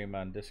we stream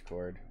on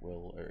Discord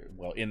will, or,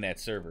 well, in that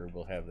server,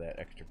 will have that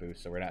extra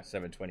boost. So we're not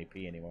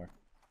 720p anymore.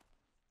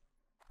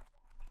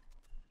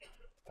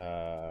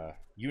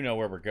 You know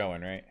where we're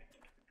going, right?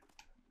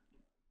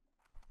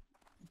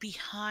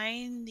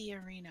 Behind the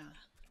arena.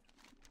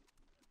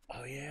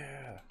 Oh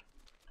yeah.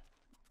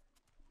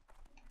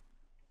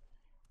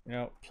 You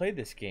know, played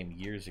this game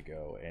years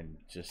ago, and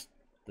just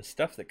the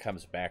stuff that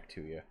comes back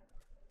to you.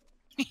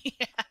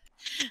 Yeah.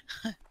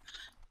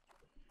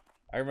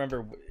 I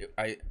remember,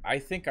 I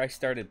think I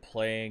started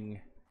playing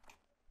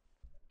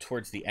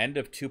towards the end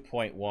of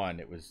 2.1.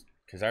 It was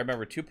because I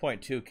remember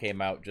 2.2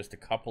 came out just a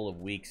couple of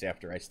weeks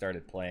after I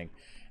started playing,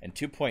 and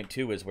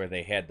 2.2 is where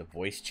they had the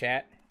voice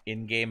chat,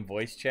 in-game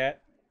voice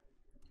chat.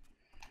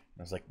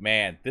 I was like,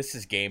 man, this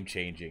is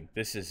game-changing.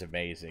 This is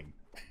amazing.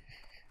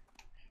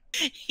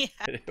 Yeah.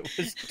 It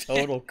was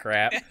total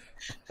crap,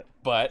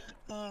 but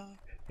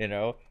you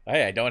know,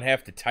 I don't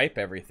have to type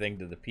everything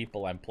to the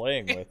people I'm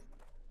playing with.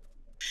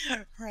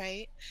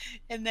 Right.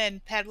 And then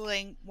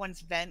peddling,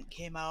 once Vent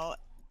came out,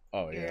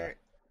 Oh yeah, you're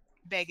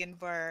begging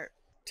for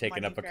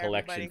taking money up a for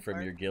collection everybody from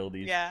for- your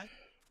guildies. Yeah.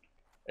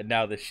 And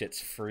now this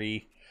shit's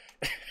free.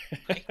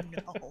 I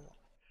know.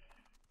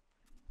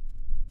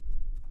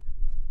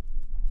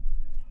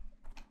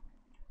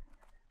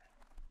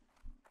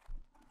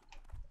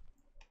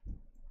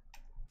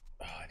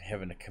 Oh, and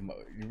having to come.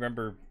 You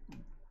remember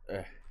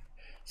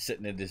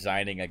sitting and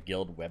designing a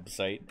guild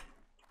website?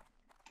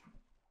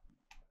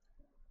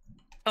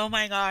 Oh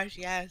my gosh,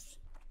 yes.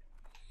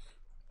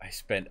 I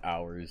spent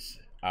hours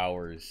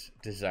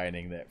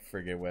designing that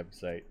friggin'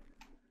 website.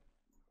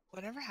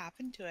 Whatever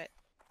happened to it?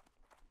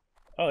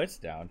 Oh, it's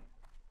down.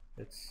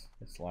 It's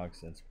long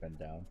since been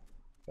down,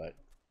 but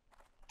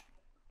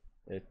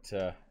it.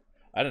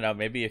 I don't know.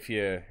 Maybe if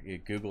you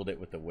Googled it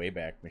with the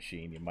Wayback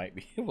Machine, you might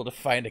be able to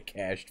find a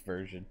cached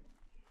version.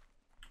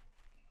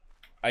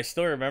 I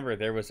still remember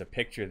there was a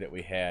picture that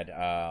we had.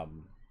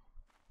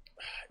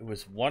 It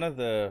was one of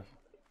the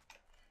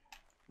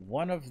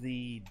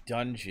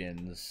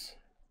dungeons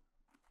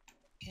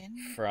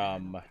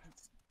from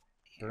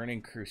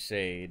Burning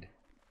Crusade.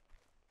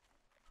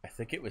 I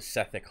think it was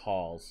Sethic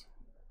Halls.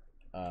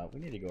 We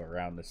need to go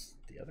around this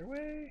the other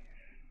way.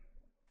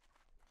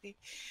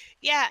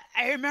 Yeah,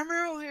 I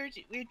remember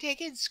we were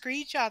taking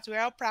screenshots. We were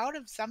all proud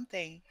of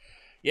something.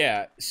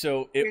 Yeah,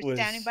 so We it were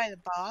standing was. by the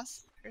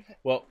boss.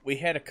 Well, we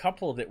had a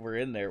couple that were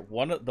in there.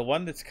 The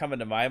one that's coming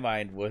to my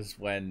mind was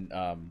when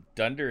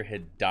Dunder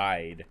had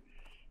died,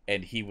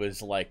 and he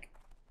was like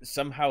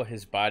somehow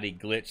his body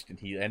glitched, and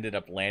he ended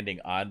up landing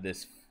on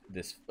this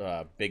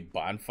big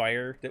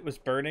bonfire that was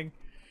burning,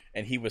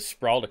 and he was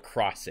sprawled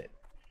across it,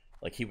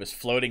 like he was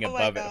floating Oh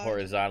my above it gosh.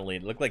 horizontally.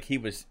 It looked like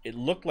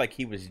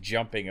he was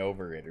jumping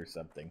over it or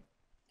something,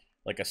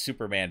 like a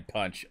Superman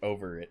punch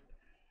over it.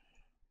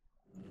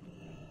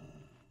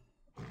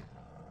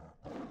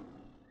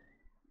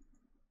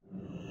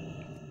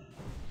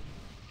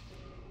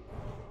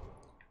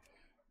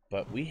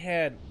 But we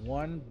had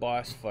one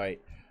boss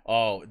fight.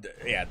 Oh,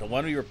 yeah, the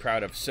one we were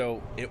proud of.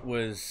 So it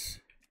was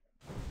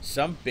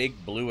some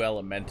big blue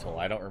elemental.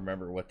 I don't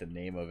remember what the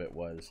name of it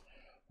was.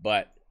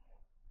 But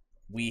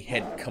we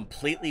had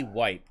completely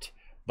wiped.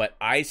 But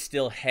I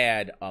still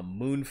had a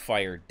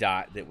moonfire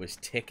dot that was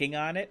ticking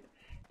on it.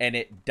 And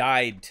it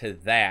died to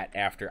that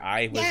after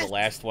I was Yes. the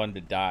last one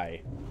to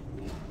die.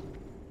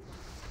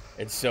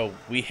 And so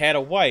we had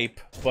a wipe,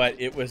 but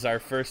it was our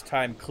first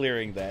time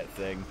clearing that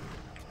thing.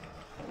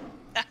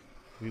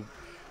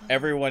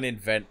 Everyone in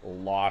Vent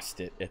lost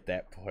it at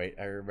that point.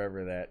 I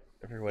remember that.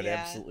 Everyone Yeah.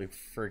 absolutely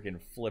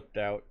friggin' flipped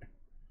out.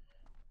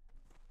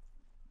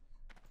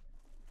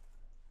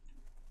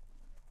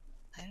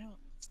 I don't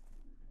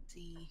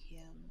see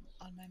him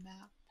on my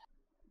map.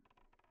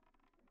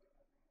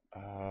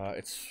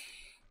 It's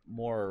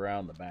more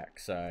around the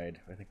backside.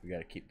 I think we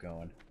gotta keep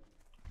going.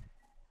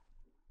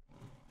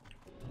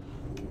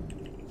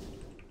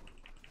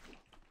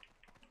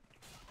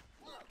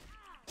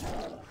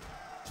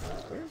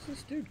 Where's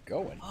this dude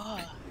going? Oh,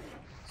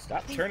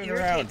 Stop think turning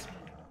irritates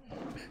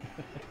around.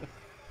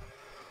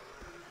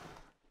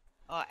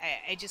 oh,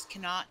 I just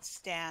cannot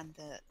stand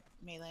the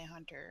melee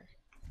hunter.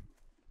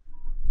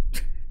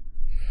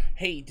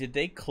 Hey, did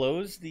they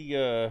close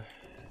the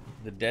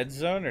dead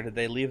zone, or did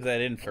they leave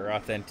that in for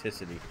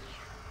authenticity?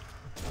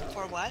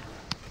 For what?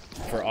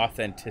 For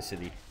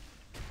authenticity.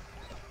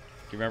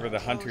 Do you remember the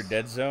Hunter Close.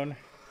 dead zone?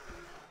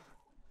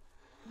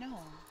 No.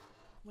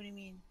 What do you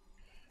mean? I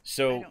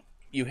So don't-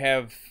 you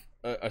have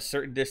a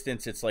certain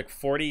distance. It's like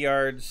 40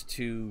 yards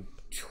to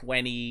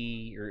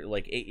 20 or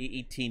like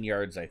 18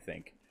 yards, I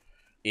think,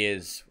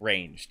 is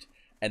ranged.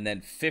 And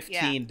then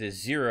 15 to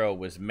 0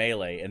 was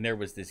melee. And there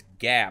was this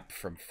gap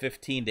from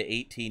 15 to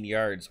 18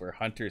 yards where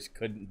hunters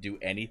couldn't do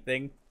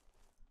anything.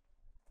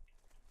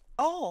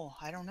 Oh,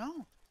 I don't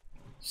know.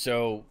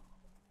 So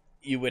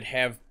you would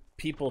have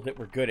people that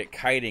were good at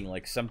kiting.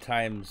 Like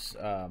sometimes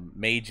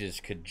mages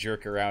could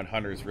jerk around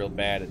hunters real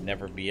bad and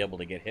never be able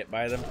to get hit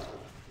by them.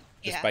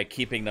 Just Yeah. by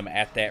keeping them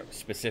at that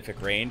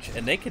specific range,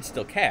 and they could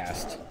still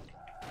cast.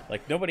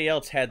 Like, nobody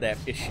else had that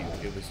issue.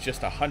 It was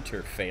just a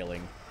hunter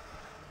failing.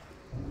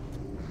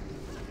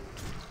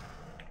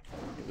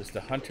 It was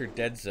the hunter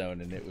dead zone,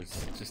 and it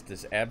was just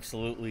this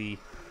absolutely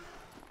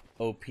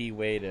OP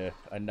way to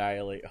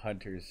annihilate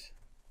hunters.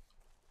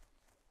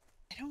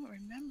 I don't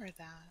remember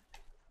that.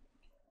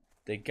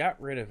 They got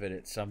rid of it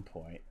at some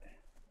point.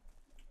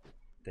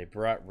 They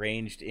brought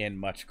ranged in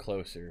much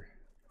closer.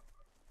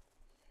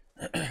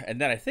 And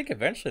then I think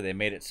eventually they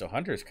made it so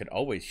hunters could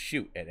always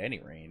shoot at any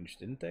range,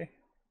 didn't they?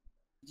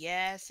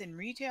 Yes, in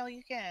retail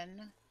you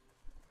can.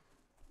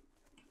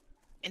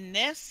 In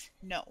this,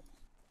 no.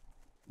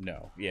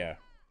 No, yeah.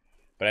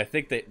 But I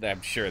think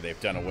I'm sure they've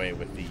done away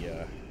with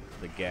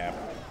the gap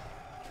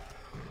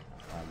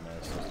on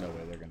this. There's no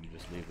way they're going to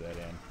just leave that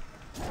in.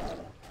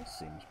 This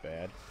seems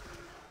bad.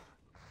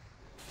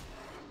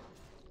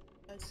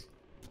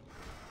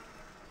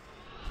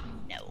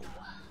 No.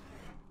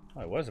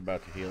 I was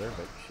about to heal her,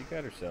 but she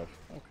got herself.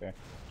 Okay.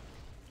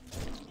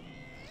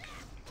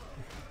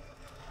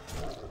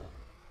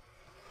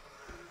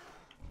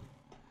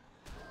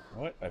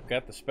 What? I've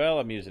got the spell.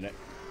 I'm using it.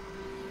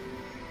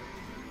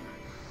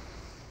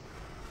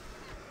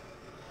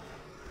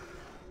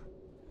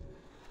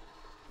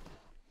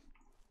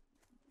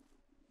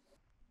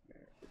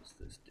 Where is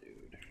this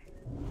dude?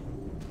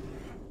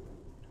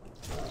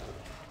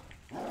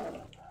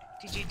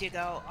 Did you dig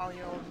out all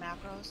your old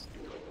macros?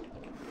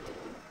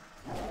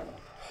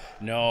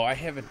 No, I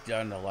haven't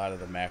done a lot of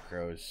the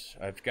macros.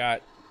 I've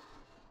got...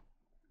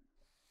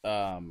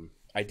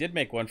 I did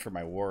make one for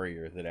my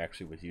warrior that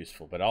actually was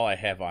useful, but all I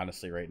have,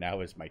 honestly, right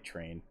now is my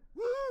train.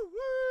 Woo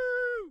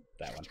woo!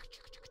 That one.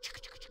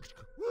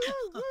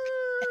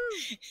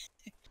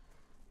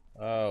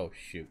 Oh,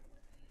 shoot.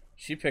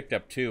 She picked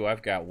up 2.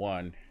 I've got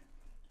 1.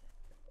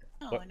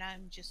 Oh, What? and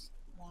I'm just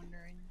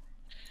wandering.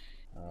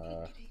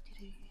 I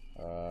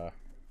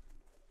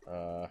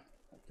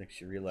think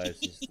she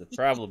realizes the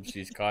problem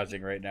she's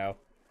causing right now.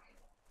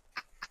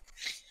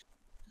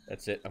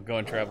 That's it. I'm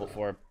going travel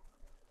for him.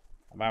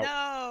 I'm out.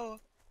 No!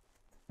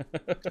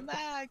 Come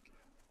back!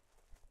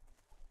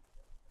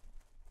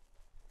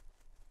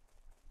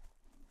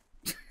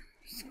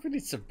 We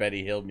need some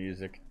Betty Hill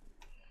music.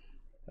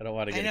 I don't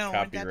want to I get know, a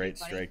wouldn't that be copyright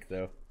funny? strike,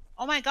 though.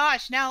 Oh my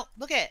gosh, now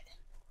look at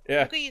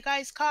Yeah. look what you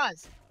guys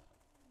caused.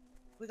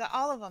 We got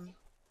all of them.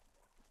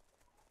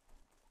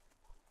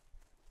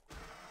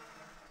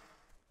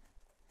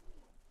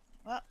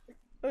 Well,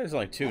 There's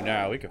only 2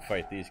 now. We can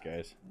fight these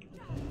guys.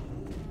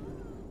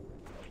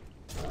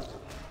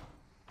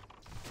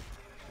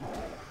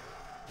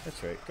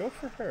 That's right. Go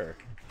for her.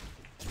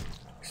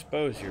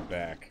 Expose your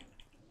back.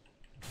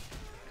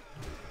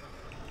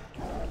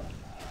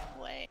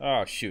 wait.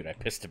 Oh, shoot. I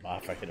pissed him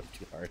off. I hit him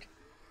too hard.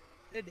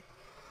 Good.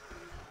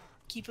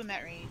 Keep him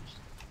at range.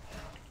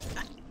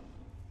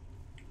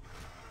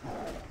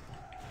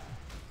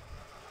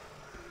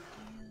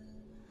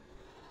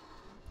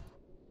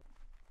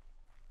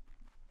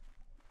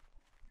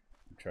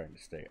 I'm trying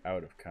to stay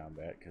out of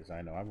combat because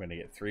I know I'm going to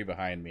get 3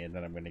 behind me and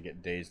then I'm going to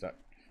get dazed up.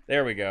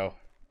 There we go.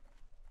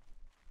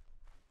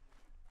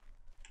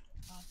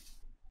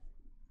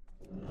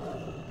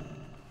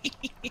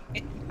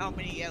 How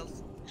many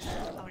else?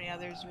 How many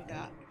others we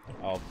got?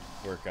 I'll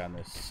work on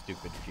this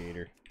stupid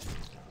gator.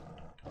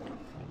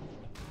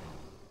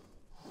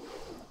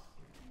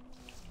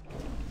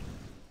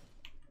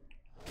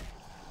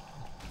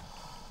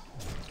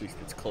 At least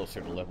it's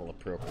closer to level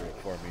appropriate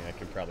for me. I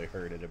can probably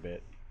hurt it a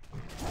bit.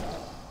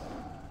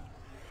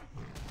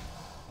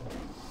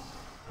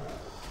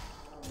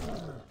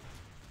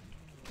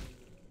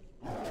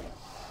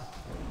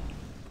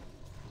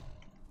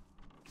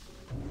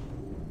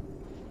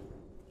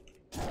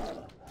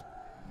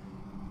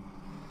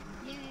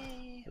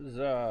 Yay!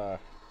 Huzzah!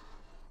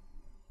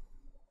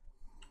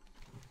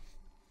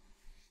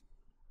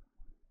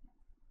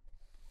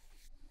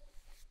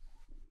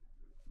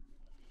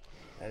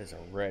 That is a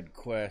red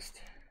quest.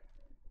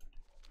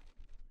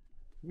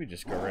 We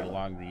just go right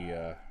along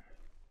the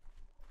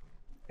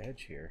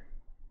edge here.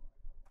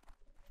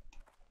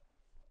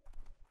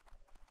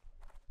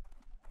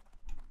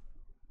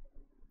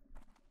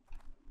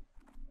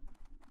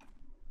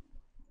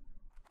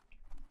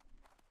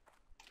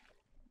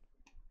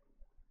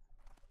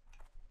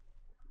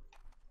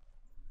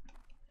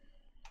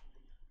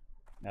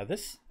 Now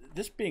this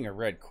being a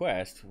red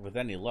quest, with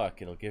any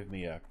luck, it'll give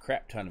me a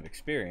crap ton of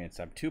experience.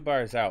 I'm 2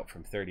 bars out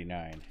from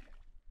 39.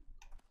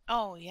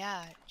 Oh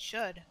yeah, it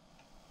should.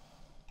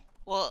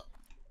 Well,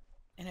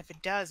 and if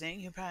it doesn't,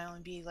 you'll probably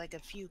only be like a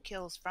few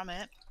kills from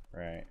it.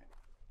 Right.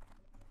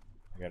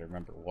 I gotta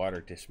remember, water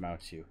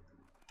dismounts you.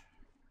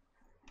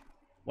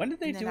 When did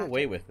they And then do after-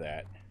 away with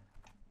that?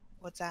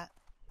 What's that?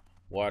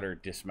 Water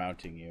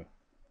dismounting you.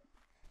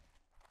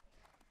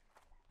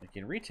 Like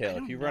in I retail, if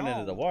don't you run into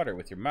know. the water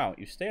with your mount,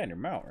 you stay on your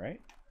mount,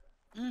 right?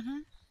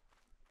 Mm-hmm.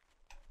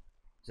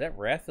 Is that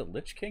Wrath of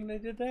Lich King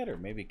that did that, or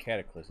maybe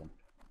Cataclysm?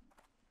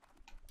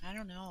 I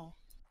don't know.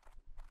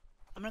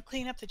 I'm gonna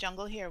clean up the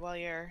jungle here while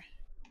you're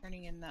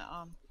turning in the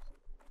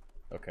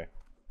Okay.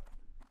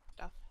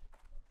 stuff.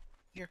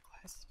 Your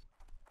quest.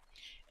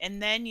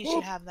 And then you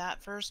should have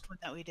that first one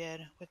that we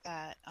did with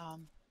that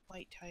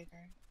white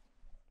tiger.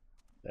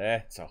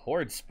 That's a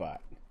horde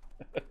spot.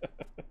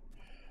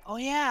 Oh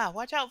yeah,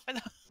 watch out for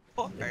the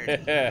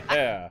horde.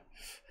 Yeah.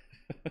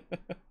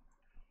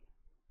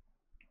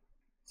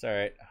 It's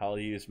alright. I'll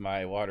use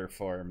my water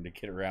form to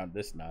get around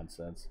this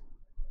nonsense.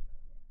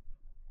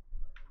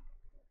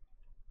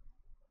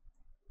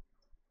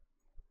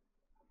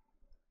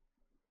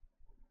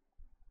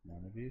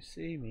 None of you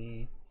see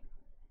me.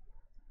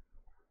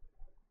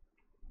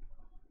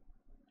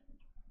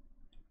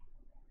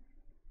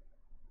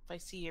 If I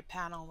see your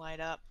panel light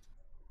up,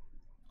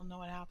 I'll know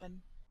what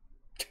happened.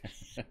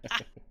 I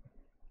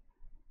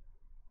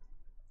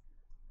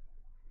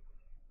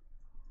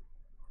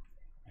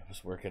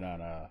was working on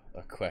a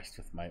quest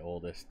with my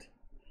oldest,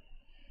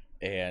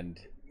 and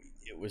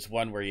it was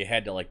one where you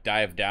had to like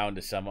dive down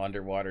to some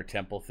underwater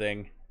temple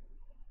thing,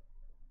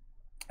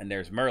 and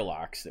there's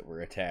murlocs that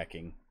were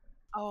attacking.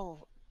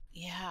 Oh,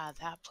 yeah,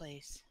 that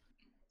place.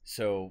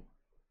 So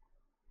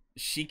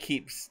she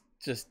keeps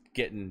just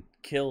getting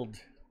killed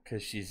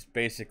because she's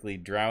basically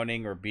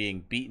drowning or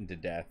being beaten to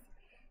death.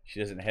 She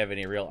doesn't have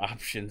any real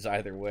options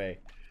either way.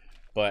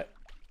 But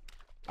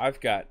I've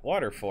got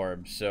water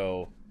forms,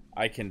 so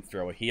I can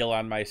throw a heal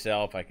on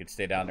myself. I could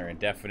stay down there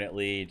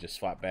indefinitely, just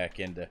swap back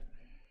into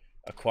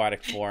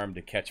aquatic form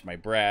to catch my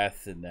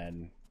breath, and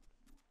then,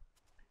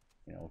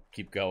 you know,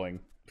 keep going.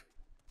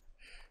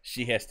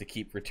 She has to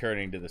keep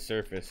returning to the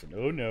surface, and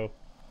oh no.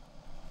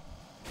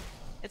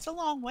 It's a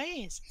long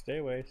ways. Stay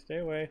away, stay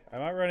away.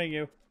 I'm outrunning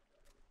you.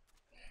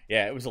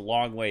 Yeah, it was a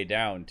long way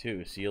down,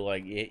 too, so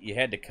you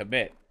had to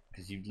commit,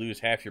 because you'd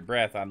lose half your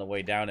breath on the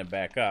way down and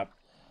back up,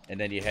 and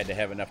then you had to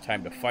have enough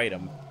time to fight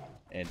them.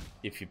 And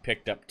if you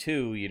picked up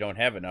 2, you don't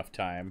have enough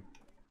time.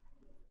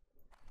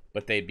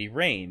 But they'd be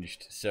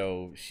ranged,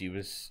 so she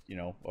was, you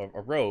know,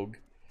 a rogue.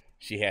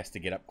 She has to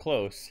get up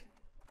close.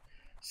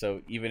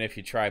 So even if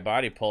you try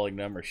body pulling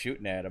them or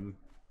shooting at them,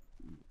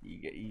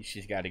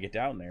 she's got to get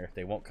down there.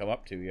 They won't come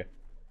up to you.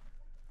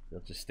 They'll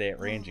just stay at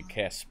range and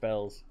cast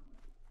spells.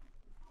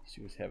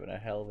 She was having a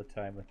hell of a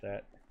time with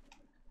that.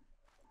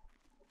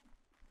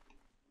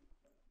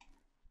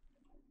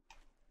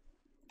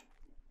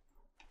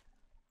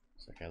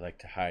 It's like I like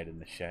to hide in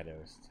the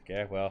shadows. It's like,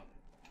 yeah, well,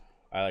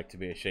 I like to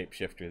be a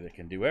shapeshifter that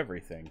can do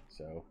everything.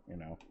 So, you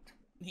know,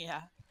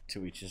 Yeah.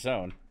 to each his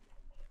own.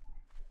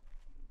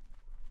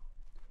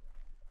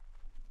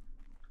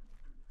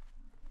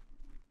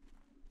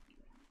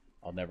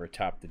 I'll never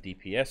top the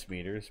DPS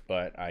meters,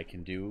 but I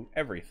can do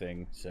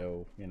everything.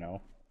 So, you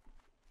know.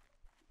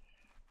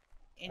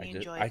 And you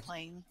enjoy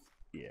playing.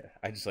 Yeah,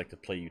 I just like to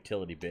play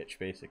utility bitch,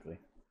 basically.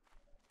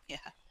 Yeah.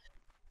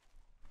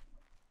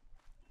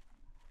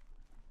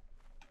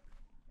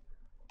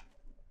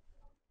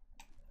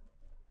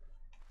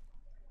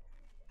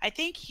 I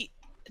think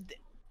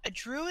a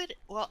druid.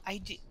 Well, I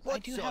do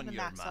have a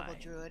max level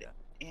druid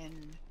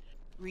in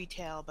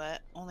retail,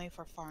 but only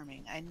for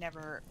farming. I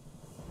never,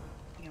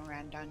 you know,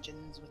 ran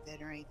dungeons with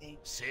it or anything.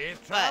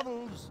 Safe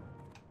travels.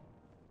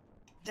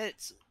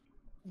 That's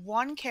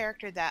one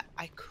character that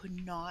I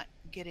could not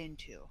get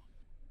into,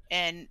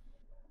 and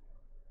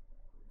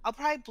I'll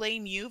probably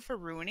blame you for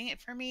ruining it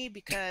for me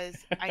because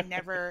I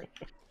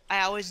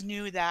always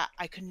knew that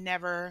I could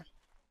never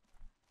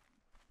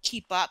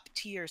keep up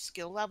to your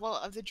skill level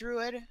of the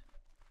druid.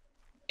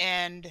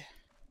 And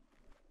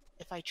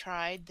if I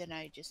tried, then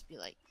I'd just be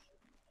like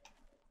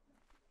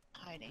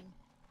hiding.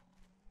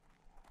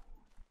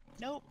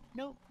 Nope,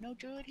 no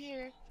druid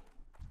here.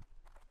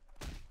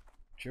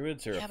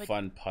 Druids are a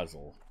fun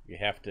puzzle. You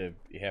have to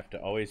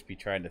always be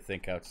trying to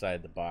think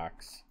outside the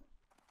box.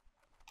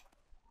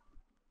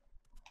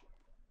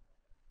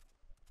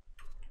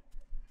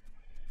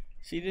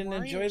 So you didn't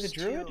enjoy the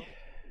druid? Too.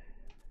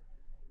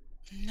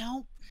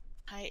 Nope.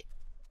 Right,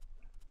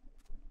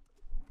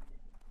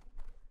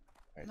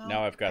 no,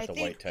 now I've got the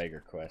White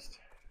Tiger quest.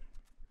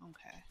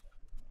 Okay.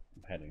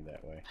 I'm heading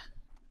that way.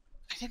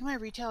 I think my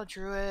retail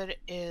druid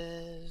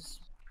is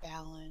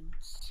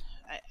balanced.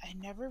 I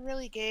never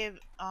really gave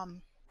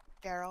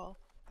Daryl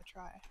a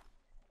try.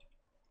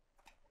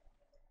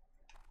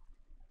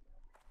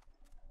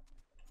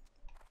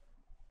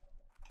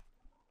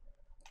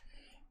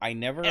 I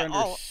never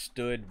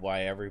understood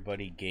why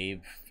everybody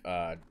gave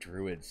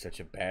druids such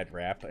a bad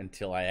rap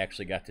until I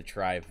actually got to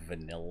try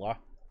vanilla.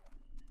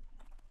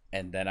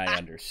 And then I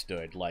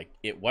understood. Like,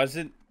 it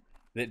wasn't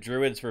that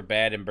druids were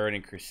bad in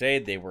Burning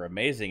Crusade. They were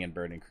amazing in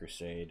Burning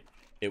Crusade.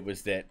 It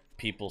was that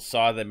people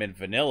saw them in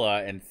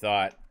vanilla and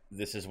thought,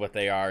 this is what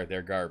they are.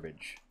 They're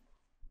garbage.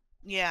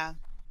 Yeah.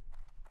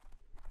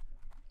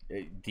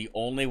 The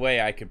only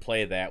way I could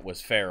play that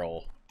was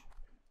Feral.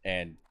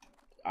 And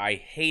I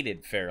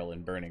hated Feral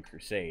in Burning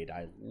Crusade.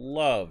 I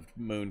loved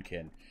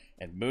Moonkin.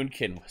 And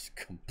Moonkin was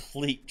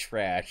complete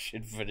trash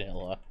in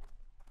vanilla.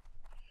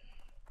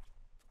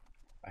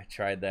 I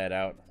tried that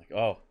out. I'm like,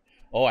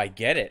 oh, I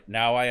get it.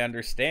 Now I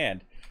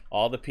understand.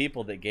 All the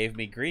people that gave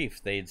me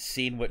grief, they'd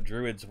seen what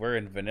druids were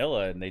in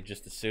vanilla, and they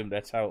just assumed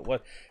that's how it was.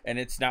 And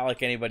it's not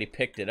like anybody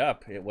picked it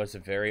up. It was a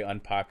very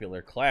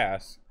unpopular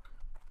class.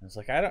 And it's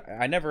like,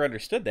 I never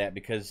understood that,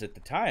 because at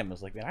the time, I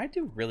was like, man, I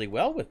do really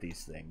well with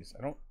these things.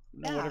 I don't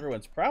know what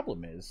everyone's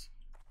problem is.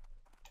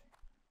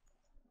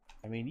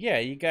 I mean, yeah,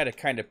 you got to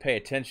kind of pay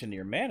attention to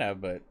your mana,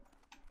 but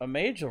a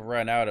mage will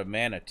run out of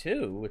mana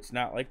too. It's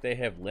not like they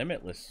have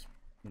limitless,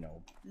 you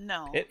know,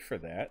 pit for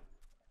that.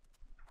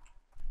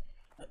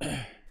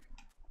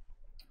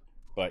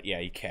 But yeah,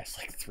 you cast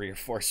like 3 or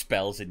 4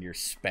 spells and you're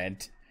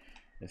spent.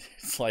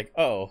 It's like,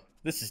 oh,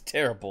 this is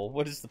terrible.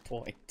 What is the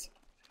point?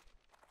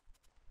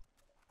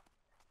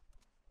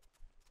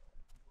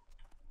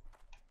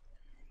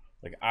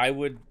 Like, I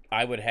would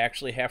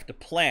actually have to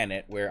plan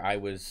it where I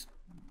was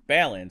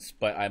balanced,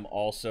 but I'm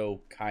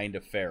also kind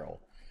of feral,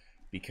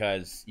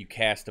 because you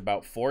cast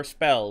about 4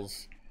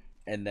 spells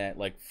and then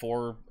like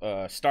 4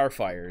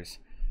 starfires,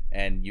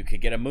 and you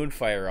could get a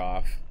moonfire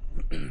off,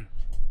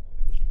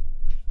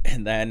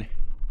 and then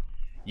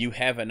you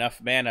have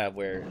enough mana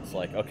where it's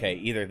like, okay,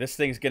 either this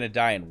thing's gonna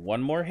die in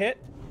 1 more hit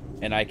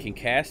and I can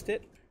cast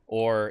it,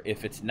 or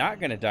if it's not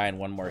gonna die in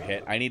 1 more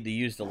hit, I need to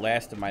use the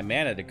last of my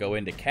mana to go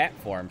into cat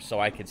form so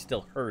I can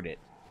still hurt it.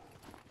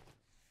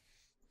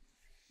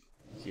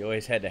 So you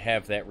always had to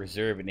have that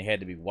reserve, and you had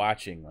to be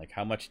watching, like,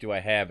 how much do I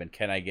have and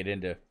can I get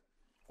into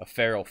a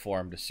feral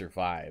form to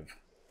survive?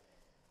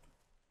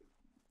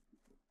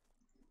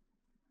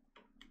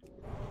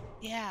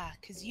 Yeah,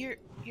 because you're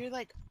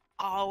like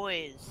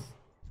always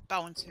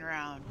bouncing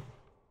around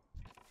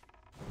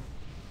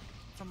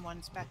from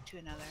one spec to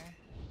another.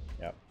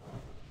 Yep.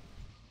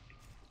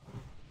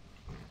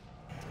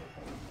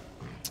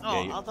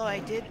 Oh, yeah, although I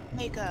did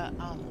make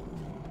a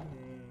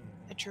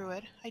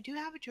druid. I do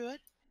have a druid.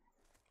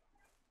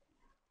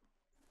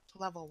 It's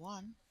level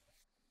 1.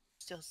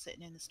 Still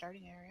sitting in the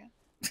starting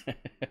area.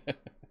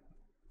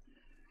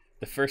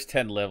 The first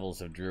 10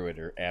 levels of druid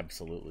are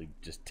absolutely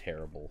just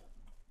terrible.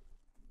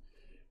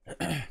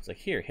 It's like,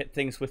 here, hit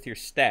things with your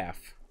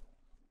staff.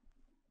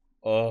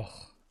 Oh.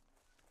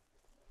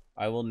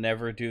 I will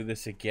never do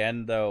this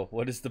again, though.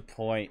 What is the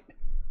point?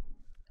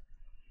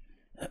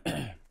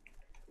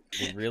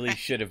 They really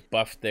should have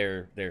buffed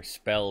their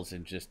spells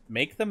and just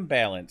make them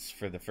balance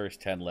for the first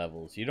 10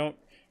 levels.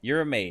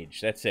 You're a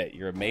mage. That's it.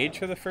 You're a mage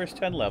for the first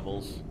 10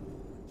 levels.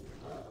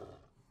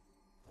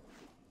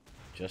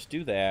 Just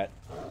do that,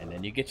 and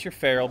then you get your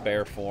feral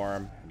bear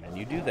form, and then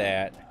you do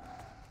that.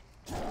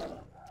 Do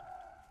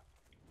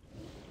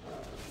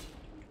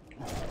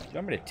you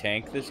want me to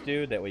tank this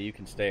dude? That way you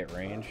can stay at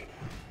range?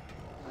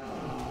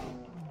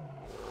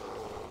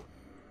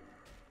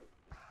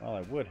 Well,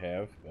 I would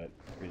have, but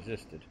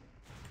resisted.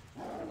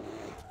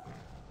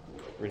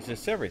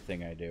 Resists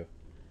everything I do.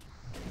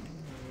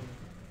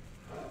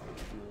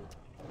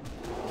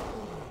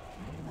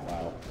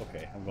 Wow,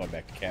 okay, I'm going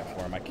back to cat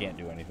form. I can't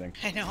do anything.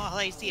 I know, all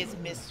I see is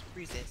miss,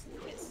 resist,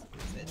 miss,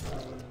 resist.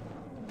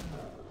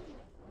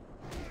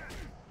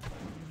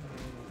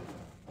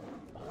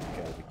 Oh, you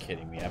gotta be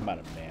kidding me. I'm out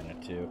of mana,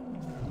 too.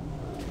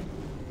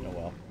 Oh,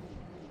 well.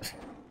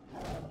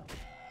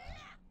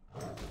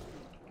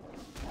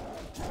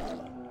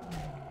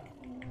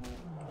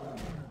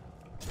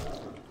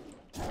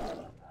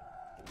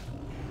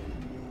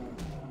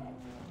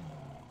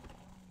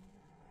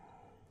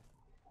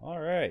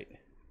 Alright.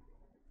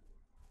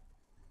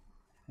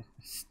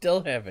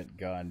 Still haven't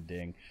gone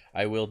ding.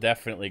 I will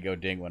definitely go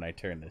ding when I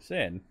turn this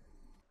in.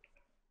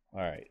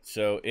 Alright,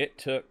 so it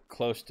took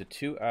close to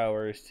 2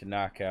 hours to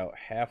knock out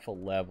half a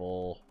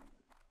level.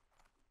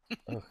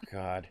 Oh,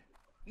 God.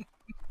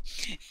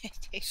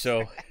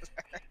 So,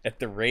 at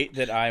the rate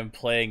that I'm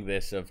playing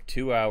this of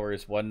 2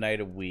 hours, 1 night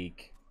a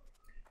week,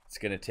 it's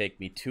going to take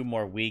me 2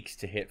 more weeks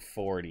to hit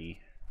 40.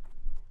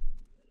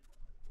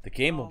 The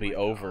game will be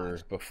over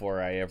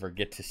before I ever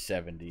get to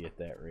 70 at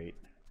that rate.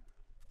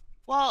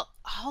 Well,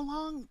 how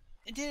long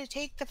did it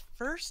take the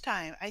first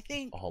time? I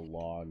think A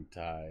long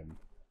time.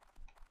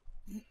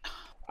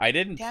 I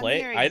didn't damn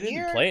play near a I didn't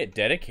year. play it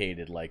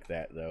dedicated like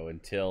that though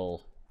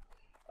until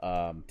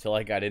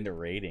I got into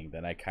raiding.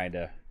 Then I kind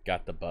of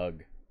got the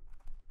bug.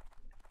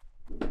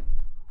 I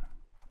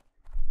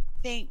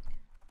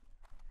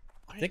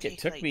think it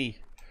took like me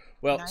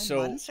 9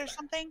 months or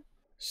something.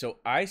 So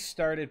I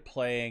started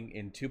playing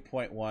in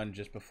 2.1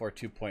 just before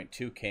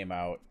 2.2 came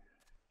out,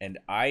 and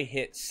I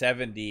hit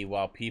 70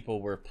 while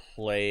people were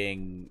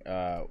playing.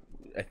 I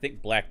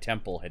think Black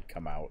Temple had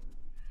come out.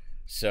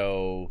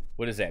 So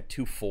what is that?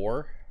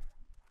 2.4?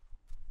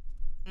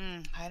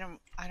 I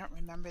don't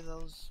remember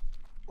those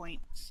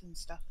points and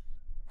stuff.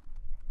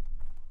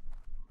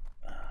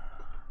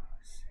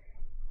 Let's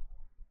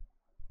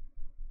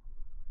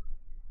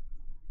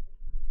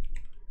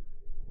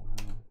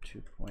see.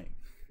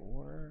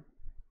 2.4.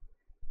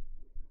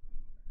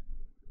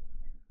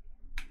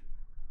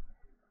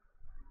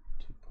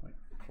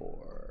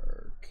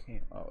 2.4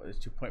 came. Oh, it's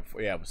 2.4.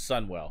 Yeah, it was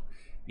Sunwell.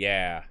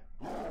 Yeah.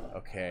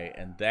 Okay,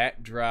 and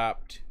that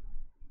dropped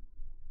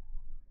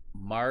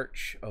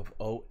March of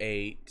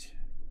 08.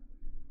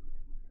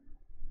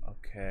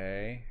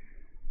 Okay.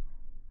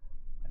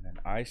 And then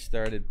I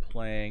started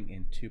playing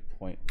in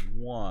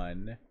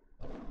 2.1.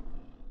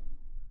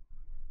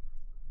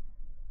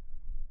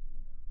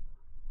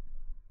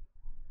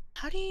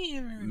 How do you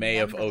even remember May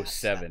of that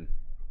 07.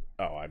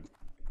 Oh,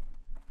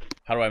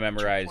 how do I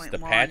memorize the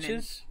 2.1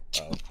 patches?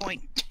 and 2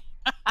 point.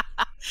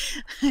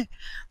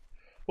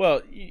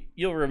 Well,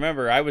 you'll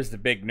remember I was the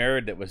big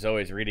nerd that was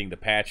always reading the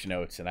patch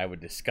notes, and I would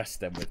discuss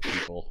them with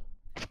people.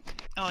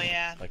 Oh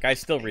yeah. Like I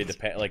still read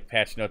the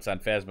patch notes on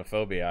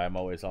Phasmophobia. I'm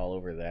always all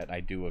over that.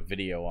 I do a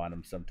video on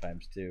them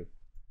sometimes too,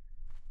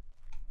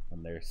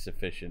 when they're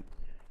sufficient.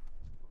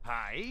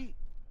 Hi.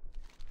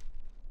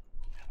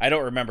 I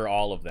don't remember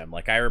all of them.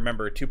 Like I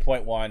remember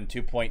 2.1,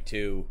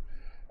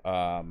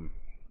 2.2.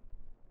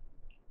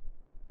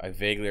 I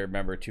vaguely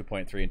remember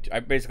 2.3 and 2.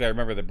 I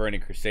remember the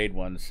Burning Crusade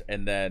ones,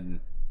 and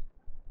then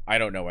I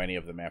don't know any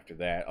of them after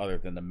that, other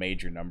than the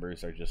major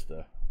numbers are just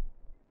the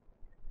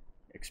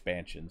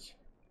expansions.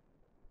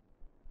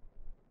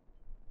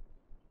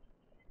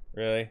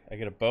 Really? I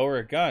get a bow or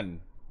a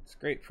gun? It's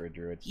great for a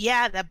druid.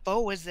 Yeah, that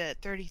bow was a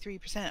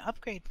 33%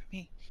 upgrade for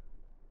me.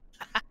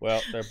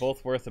 Well, they're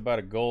both worth about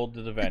a gold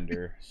to the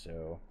vendor,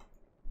 so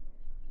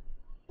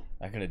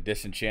I'm gonna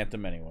disenchant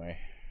them anyway.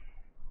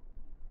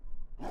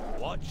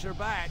 Watch your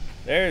back.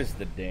 There's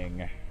the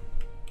ding.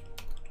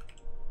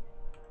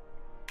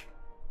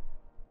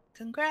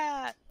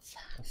 Congrats.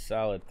 A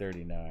solid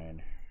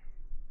 39.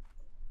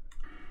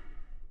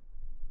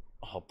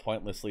 I'll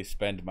pointlessly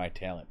spend my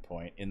talent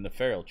point in the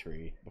feral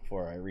tree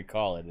before I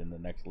recall it in the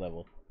next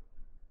level.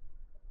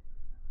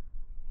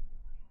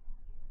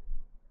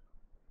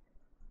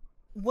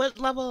 What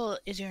level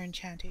is your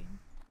enchanting?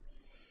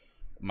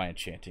 My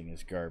enchanting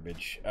is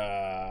garbage.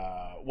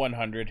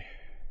 100.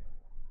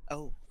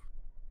 Oh,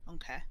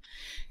 okay.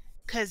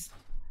 Because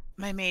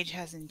my mage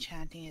has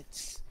enchanting.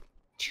 It's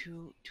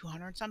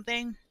 200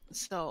 something.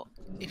 So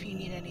if you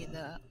need any of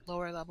the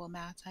lower level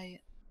mats, I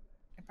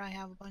probably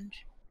have a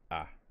bunch.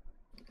 Ah.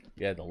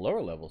 Yeah, the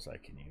lower levels I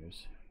can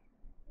use.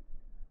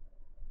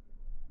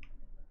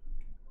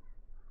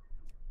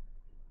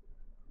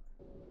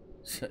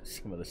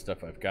 Some of the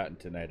stuff I've gotten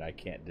tonight I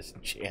can't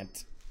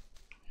disenchant.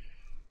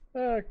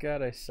 Oh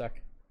god, I suck.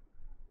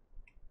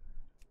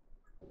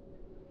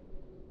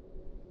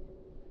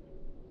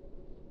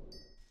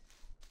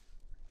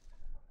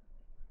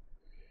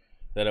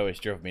 That always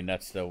drove me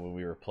nuts though when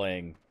we were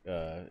playing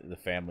the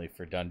family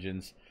for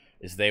dungeons.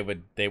 Is they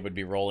would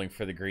be rolling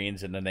for the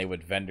greens and then they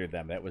would vendor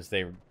them. That was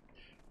their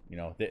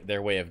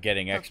their way of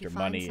getting Hope you extra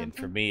find money. And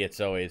for something. me, it's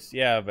always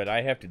but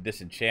I have to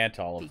disenchant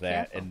all of Be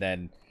that careful. and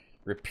then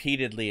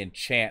repeatedly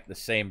enchant the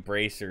same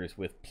bracers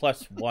with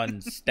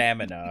 +1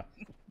 stamina.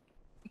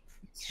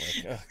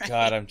 It's like, oh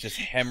god, I'm just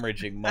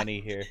hemorrhaging money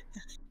here.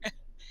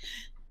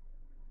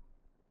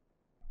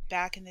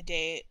 Back in the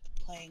day,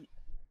 playing,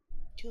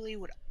 Julie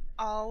would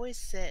always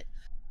sit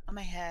on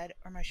my head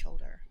or my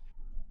shoulder.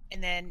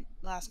 And then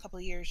last couple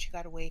of years, she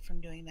got away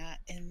from doing that.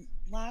 And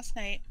last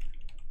night,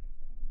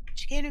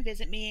 she came to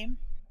visit me,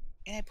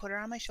 and I put her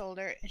on my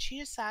shoulder, and she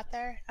just sat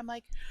there. I'm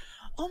like,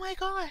 oh my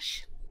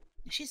gosh,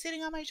 she's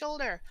sitting on my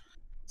shoulder.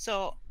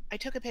 So I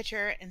took a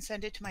picture and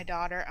sent it to my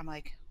daughter. I'm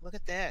like, look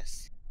at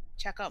this.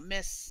 Check out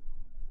Miss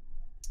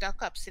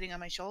Stuck Up sitting on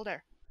my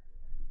shoulder.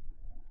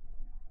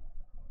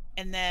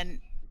 And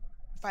then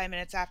 5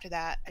 minutes after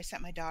that, I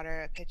sent my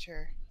daughter a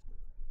picture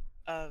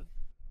of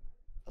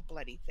a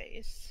bloody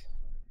face.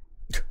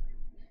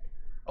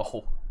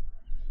 Oh.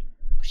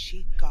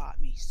 She got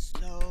me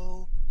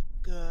so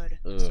good.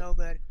 Ugh. So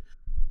good.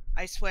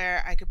 I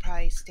swear I could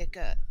probably stick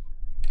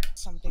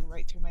something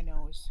right through my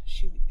nose.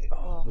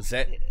 Was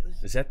that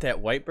is that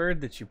white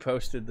bird that you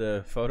posted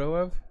the photo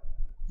of?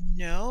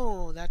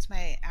 No, that's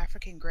my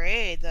African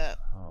gray, the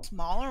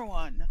smaller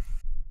one.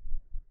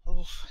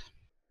 Oh,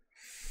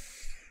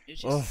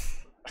 it's just,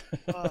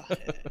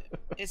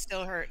 it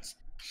still hurts.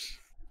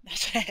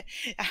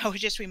 I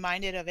was just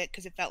reminded of it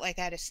because it felt like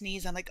I had a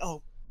sneeze. I'm like,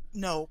 oh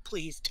no,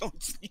 please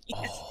don't sneeze.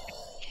 Oh,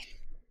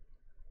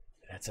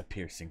 that's a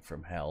piercing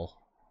from hell.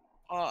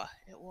 Oh,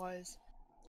 it was.